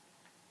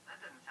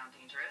 That doesn't sound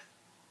dangerous.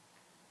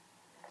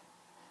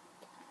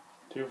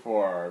 Two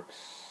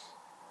Forks.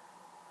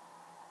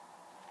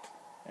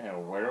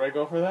 And where do I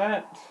go for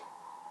that?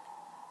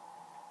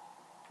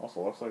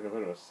 Also looks like a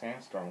bit of a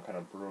sandstorm kind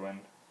of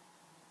brewing.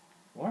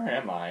 Where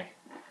am I?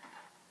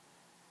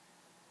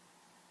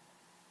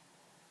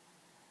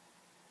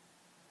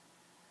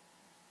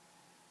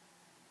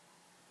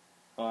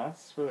 Oh,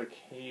 that's where the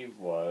cave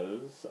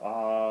was.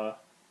 How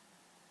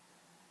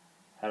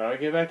do I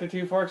get back to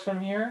Two Forks from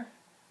here?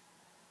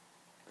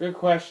 Good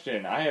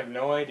question. I have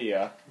no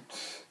idea.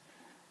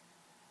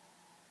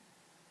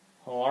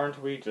 Well,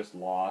 aren't we just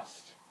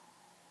lost?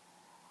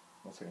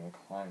 Unless I can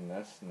climb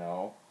this?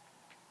 No.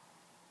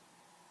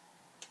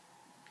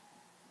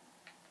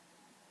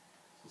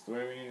 Is this the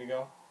way we need to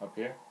go? Up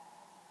here?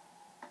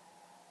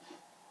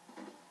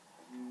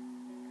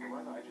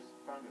 Well, I just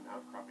found an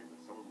outcropping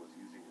that someone was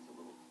using as a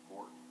little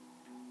fort.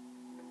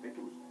 I think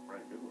it was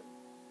Brian Goodwin.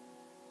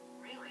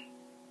 Really?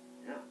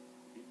 Yeah,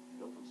 he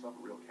built himself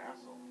a real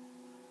castle.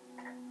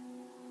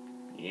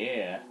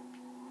 Yeah. Do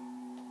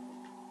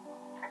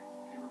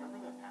you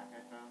remember that pack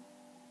I found?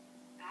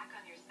 Back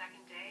on your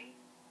second day?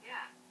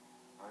 Yeah.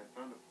 I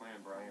found a plan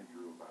Brian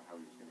drew about how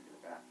he was going to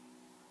get it back.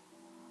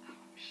 I'm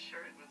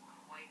sure it was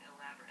quite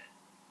elaborate.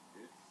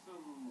 It's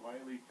some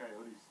Wile E.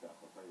 Coyote stuff,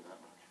 I'll tell you that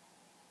much.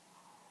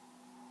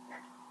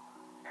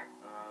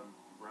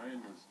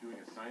 Brian was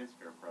doing a science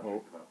fair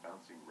project about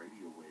bouncing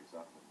radio waves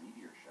off a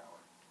meteor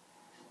shower.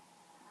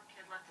 Poor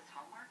kid left his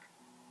homework?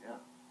 Yeah,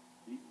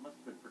 he must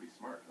have been pretty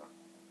smart, huh?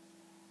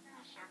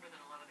 Well, sharper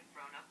than a lot of the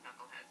grown-up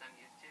knuckleheads I'm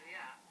used to,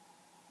 yeah.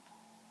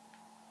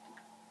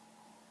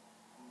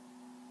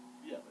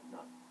 Yeah, but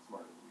not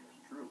smarter than yours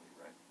truly,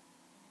 right?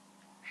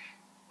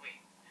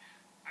 Wait,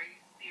 are you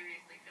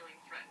seriously feeling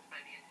threatened by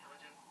the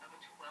intelligence of a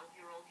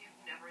 12-year-old you've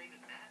never even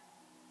met?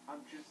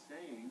 I'm just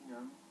saying,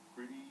 I'm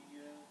pretty,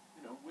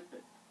 with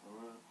it. I'm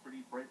a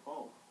pretty bright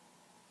bulb.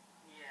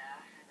 Yeah,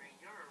 Henry,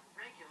 you're a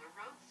regular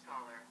Rhodes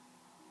Scholar.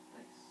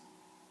 Nice.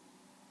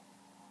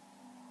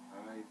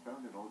 I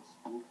found an old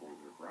school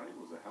folder. Brian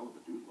was a hell of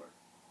a doodler.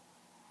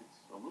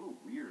 It's a little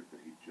weird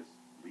that he'd just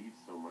leave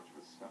so much of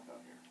his stuff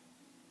out here?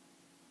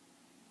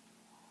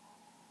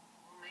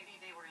 Well, maybe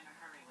they were in a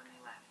hurry when they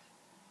left.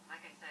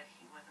 Like I said,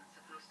 he wasn't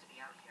supposed to be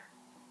out here.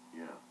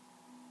 Yeah.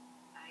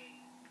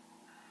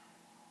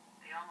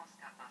 They almost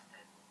got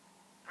busted.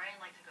 Brian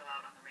liked to go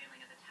out on the railing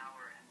of the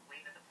tower and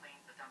wave at the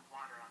planes that dumped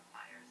water on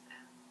fires,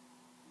 and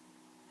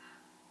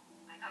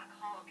I got a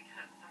call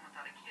because someone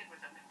thought a kid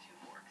was up in Two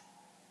Forks.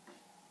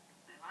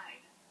 I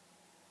lied.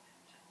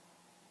 Just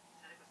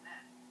said it was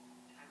Ned.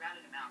 If I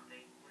ratted him out,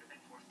 they would have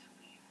been forced to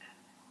leave, and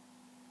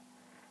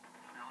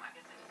I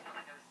guess I just felt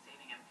like I was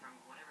saving him from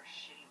whatever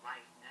shitty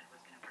life Ned was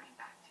going to bring him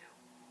back to.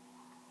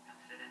 Not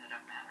that it ended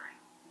up mattering.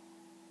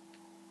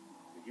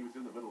 He was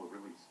in the middle of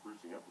really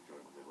sprucing up the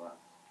joint when they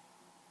left.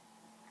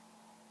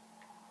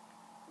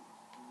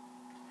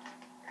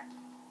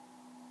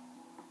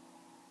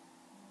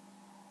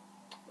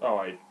 Oh,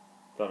 I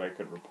thought I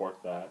could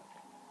report that. A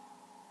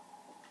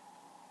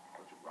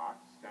bunch of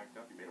rocks stacked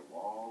up. He made a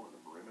wall and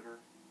a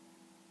perimeter.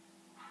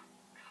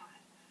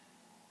 God.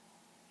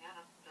 Yeah,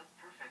 that's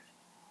perfect.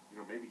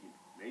 Maybe he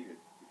made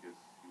it because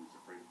he was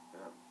afraid of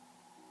them.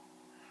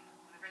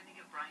 Whenever I think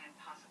of Brian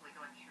possibly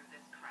going through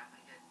this crap,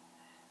 I get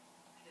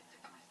sick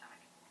to my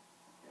stomach.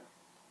 Yeah.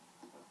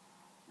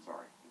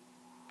 Sorry.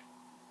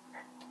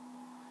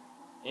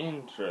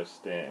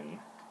 Interesting.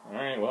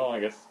 Alright, well, I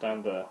guess it's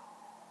time to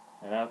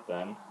head out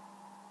then.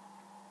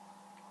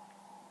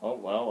 Oh,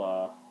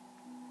 well,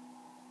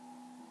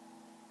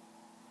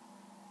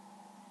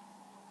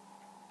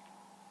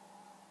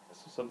 is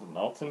there something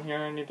else in here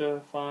I need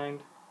to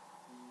find?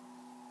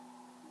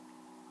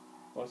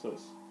 What's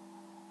this?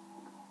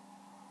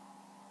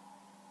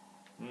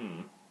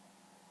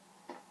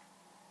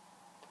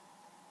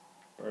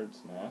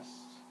 Bird's nest.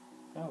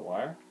 Got a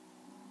wire.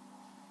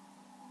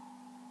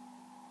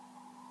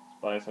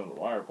 Let's buy some of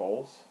the wire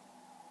poles.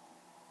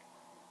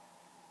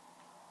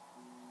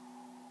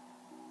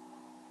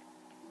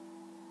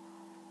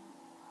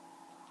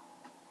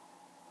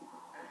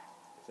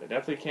 So I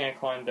definitely can't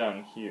climb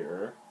down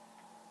here.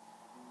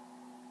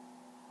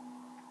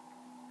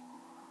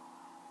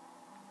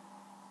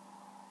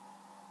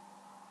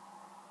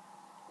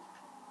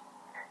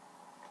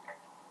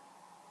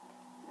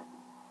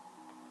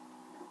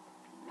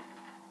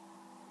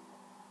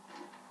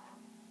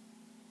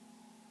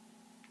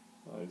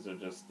 Well, these are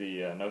just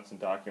the notes and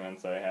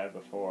documents I had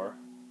before.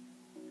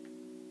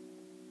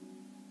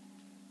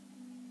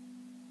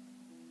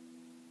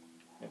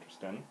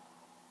 Interesting.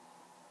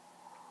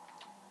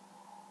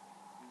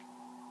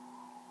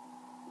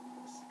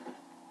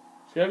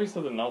 There's gotta be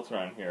something else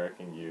around here I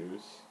can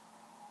use.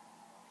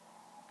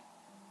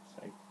 It's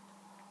like,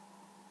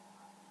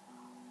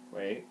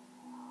 wait.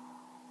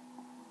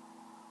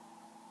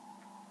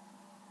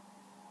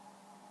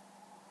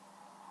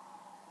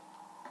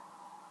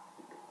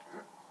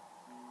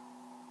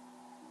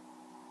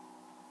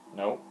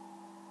 Nope.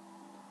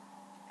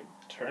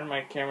 Turn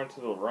my camera to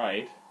the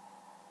right.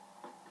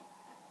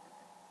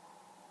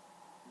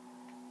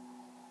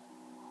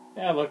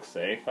 Yeah, it looks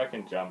safe. I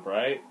can jump,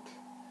 right?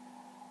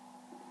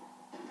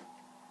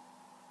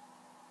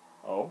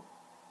 Oh.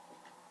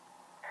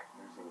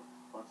 There's a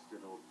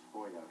busted old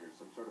toy out here,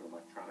 some sort of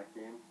electronic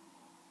game.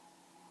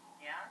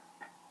 Yeah?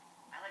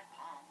 I like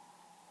Pong.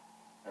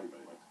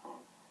 Everybody likes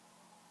Pong.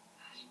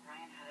 Gosh,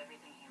 Brian had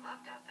everything he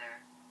loved out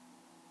there.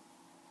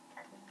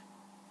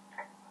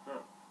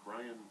 Huh.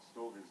 Brian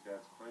stole his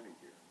dad's climbing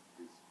gear,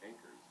 his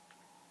anchors.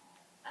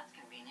 That's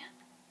convenient.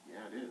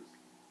 Yeah, it is.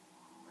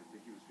 I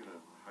think he was going to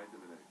hide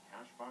them in a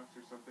cash box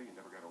or something and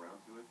never got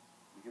around to it.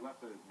 He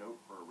left a note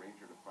for a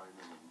ranger to find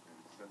them and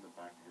send them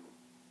back to him.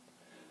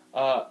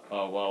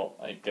 Oh, well,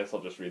 I guess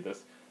I'll just read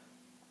this.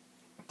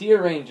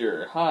 Dear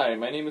Ranger, hi,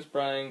 my name is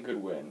Brian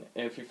Goodwin.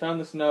 If you found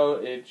this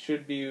note, it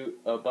should be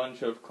a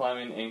bunch of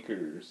climbing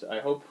anchors. I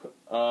hope.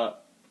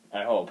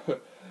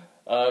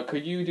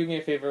 Could you do me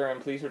a favor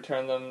and please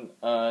return them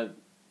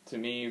to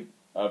me,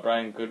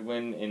 Brian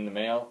Goodwin, in the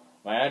mail?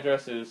 My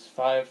address is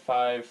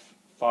 55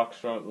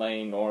 Foxtrot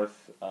Lane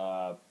North,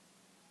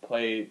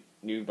 Play,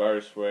 New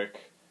Burswick.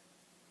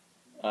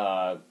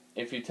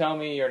 If you tell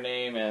me your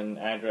name and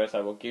address, I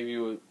will give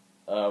you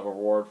a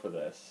reward for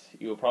this.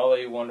 You're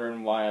probably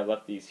wondering why I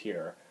left these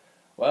here.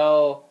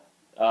 Well,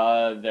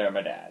 they're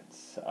my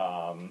dad's.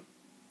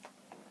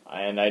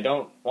 And I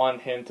don't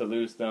want him to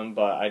lose them,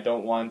 but I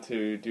don't want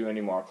to do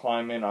any more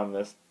climbing on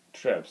this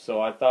trip,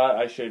 so I thought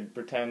I should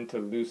pretend to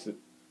lose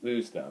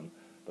them.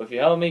 But if you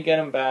help me get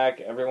them back,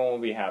 everyone will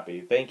be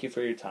happy. Thank you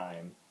for your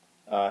time.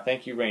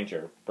 Thank you,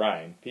 Ranger.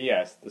 Brian.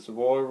 P.S. This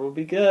reward will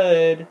be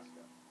good.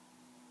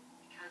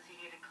 Because he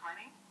hated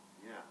climbing?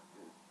 Yeah,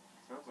 it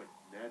sounds like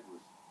Ned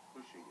was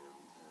pushing him,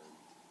 and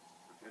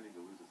pretending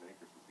to lose his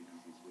anchors was the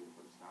easiest way to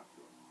put a stop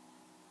to him.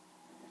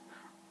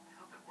 I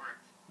hope it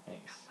worked.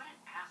 Nice. What an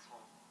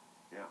asshole.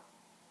 Yeah.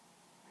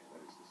 Man,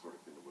 that is the sort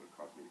of thing that would have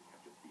caused me to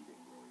catch a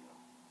beating growing up.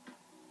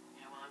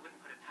 Yeah, well, I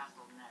wouldn't put it past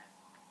old Ned.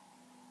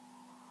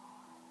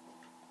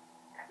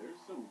 There's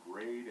some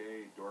grade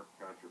A dork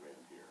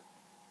contraband here.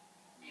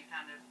 You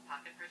found his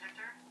pocket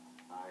protector?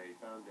 I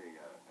found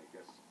I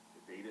guess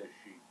data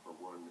sheet for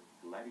one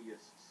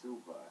Gladius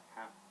Silva,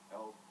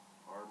 half-elf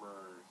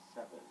armor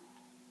 7.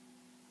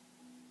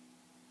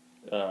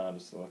 I'm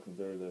just looking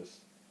through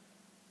this.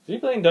 Is he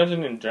playing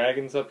Dungeons and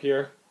Dragons up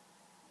here?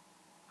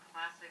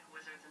 Classic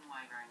wizards and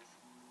wyverns.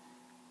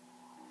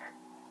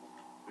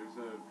 There's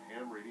a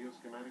ham radio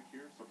schematic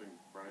here, something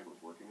Brian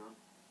was working on.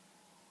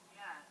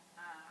 Yeah,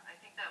 I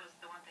think that was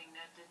the one thing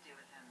Ned did do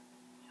with him.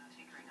 You know,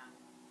 tinkering on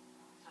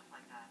stuff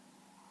like that.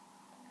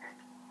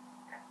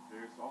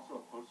 There's also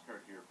a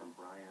postcard here from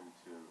Brian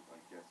to, I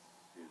guess,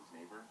 his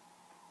neighbor.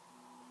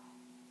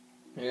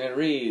 And it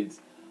reads,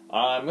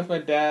 I'm with my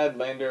dad,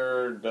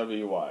 Lander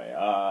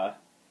WY.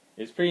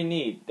 It's pretty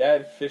neat.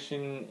 Dad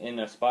fishing in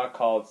a spot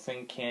called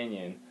Sink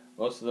Canyon.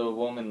 Most of the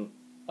woman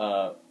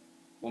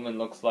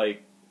looks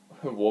like...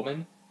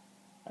 woman?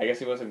 I guess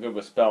he wasn't good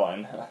with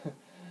spelling.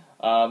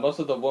 Most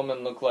of the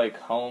women look like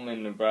home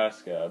in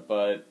Nebraska,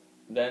 but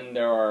then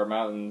there are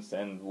mountains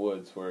and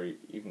woods where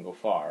you can go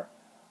far.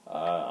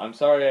 I'm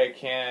sorry I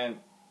can't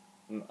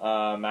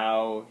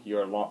mow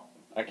your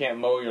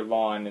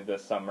lawn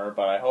this summer,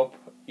 but I hope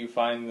you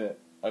find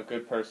a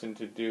good person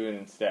to do it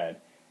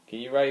instead. Can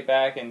you write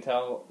back and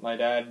tell my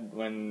dad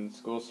when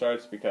school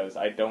starts, because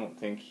I don't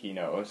think he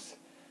knows.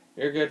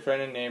 Your good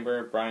friend and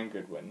neighbor, Brian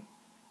Goodwin.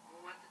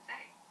 What's it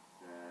say?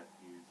 That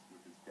he's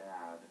with his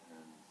dad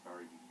and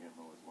sorry he can't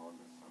mow his lawn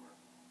this summer.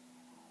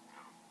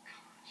 Oh,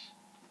 gosh.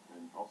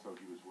 And also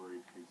he was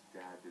worried his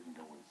dad didn't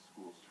know when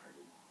school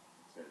started.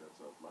 I'd say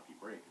that's a lucky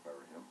break if I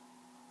were him.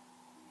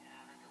 Yeah,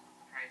 that doesn't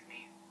surprise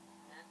me.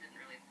 Ned didn't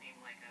really seem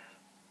like a,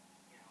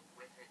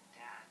 with it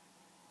dad.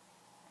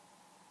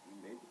 He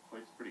made the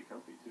place pretty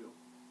comfy too.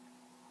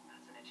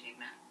 That's an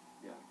achievement.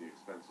 Yeah, at the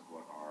expense of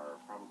what are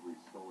probably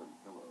stolen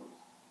pillows.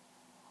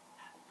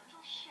 That little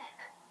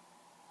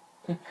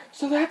shit.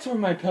 So that's where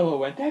my pillow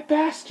went, that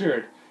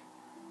bastard!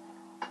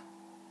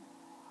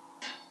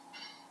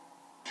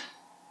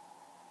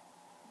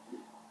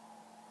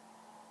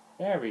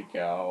 There we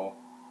go.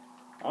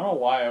 I don't know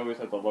why I always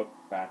have to look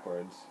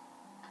backwards.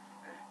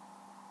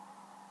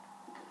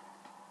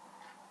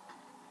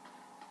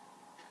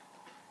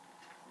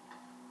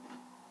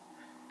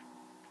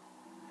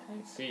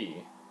 I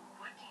see.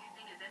 What do you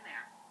think is in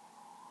there?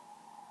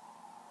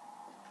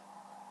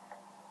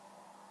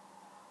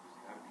 There's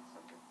gotta be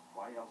something.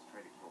 Why else try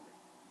to kill me?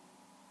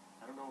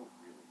 I don't know,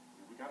 really.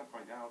 We gotta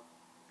find out.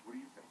 What do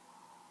you think?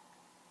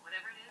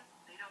 Whatever it is,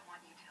 they don't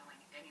want you telling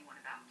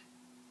anyone about.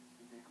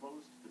 They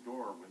closed the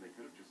door when they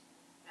could have just...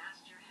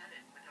 Bashed your head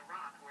in with a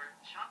rock or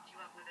chopped you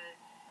up with a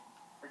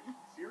Are you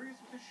serious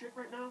with this shit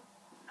right now?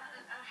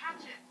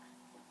 hatchet.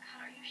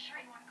 God, are you sure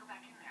you want to go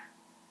back in there?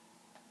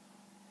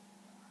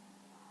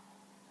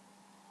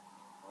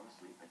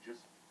 Honestly, I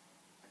just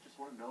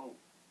want to know.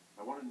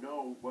 I want to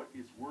know what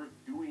is worth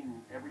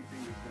doing everything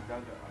that's been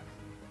done to us.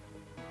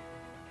 Yeah,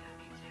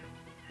 me too.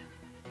 And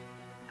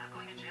not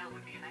going to jail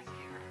would be a nice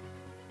cure.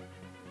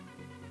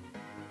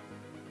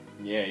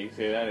 Yeah, you can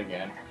say that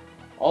again.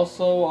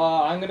 Also,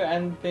 I'm going to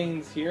end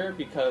things here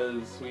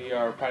because we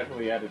are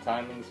practically out of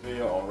time in this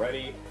video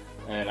already,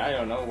 and I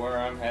don't know where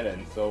I'm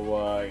heading,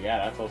 so yeah,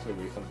 that's also going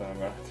to be something I'm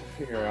going to have to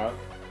figure out.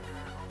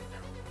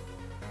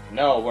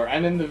 No, we're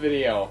ending the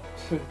video.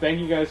 Thank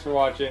you guys for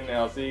watching, and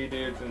I'll see you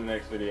dudes in the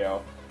next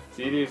video.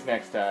 See you dudes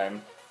next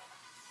time.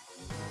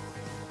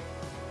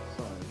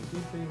 So, did you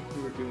think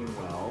we were doing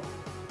well?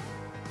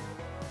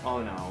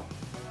 Oh no.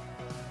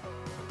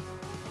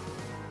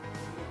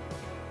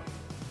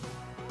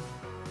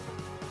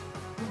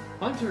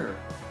 Hunter!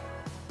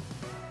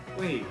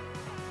 Wait,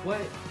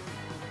 what?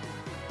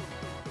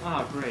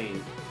 Ah,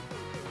 great.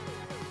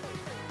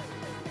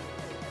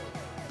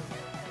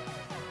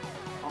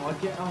 Oh,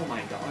 again, oh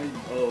my god.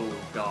 Oh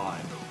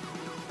god.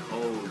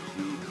 Oh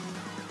jeez.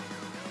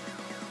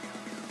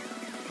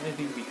 I didn't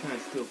think we kind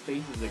of steal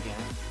faces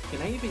again.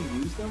 Can I even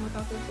use them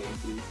without their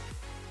faces?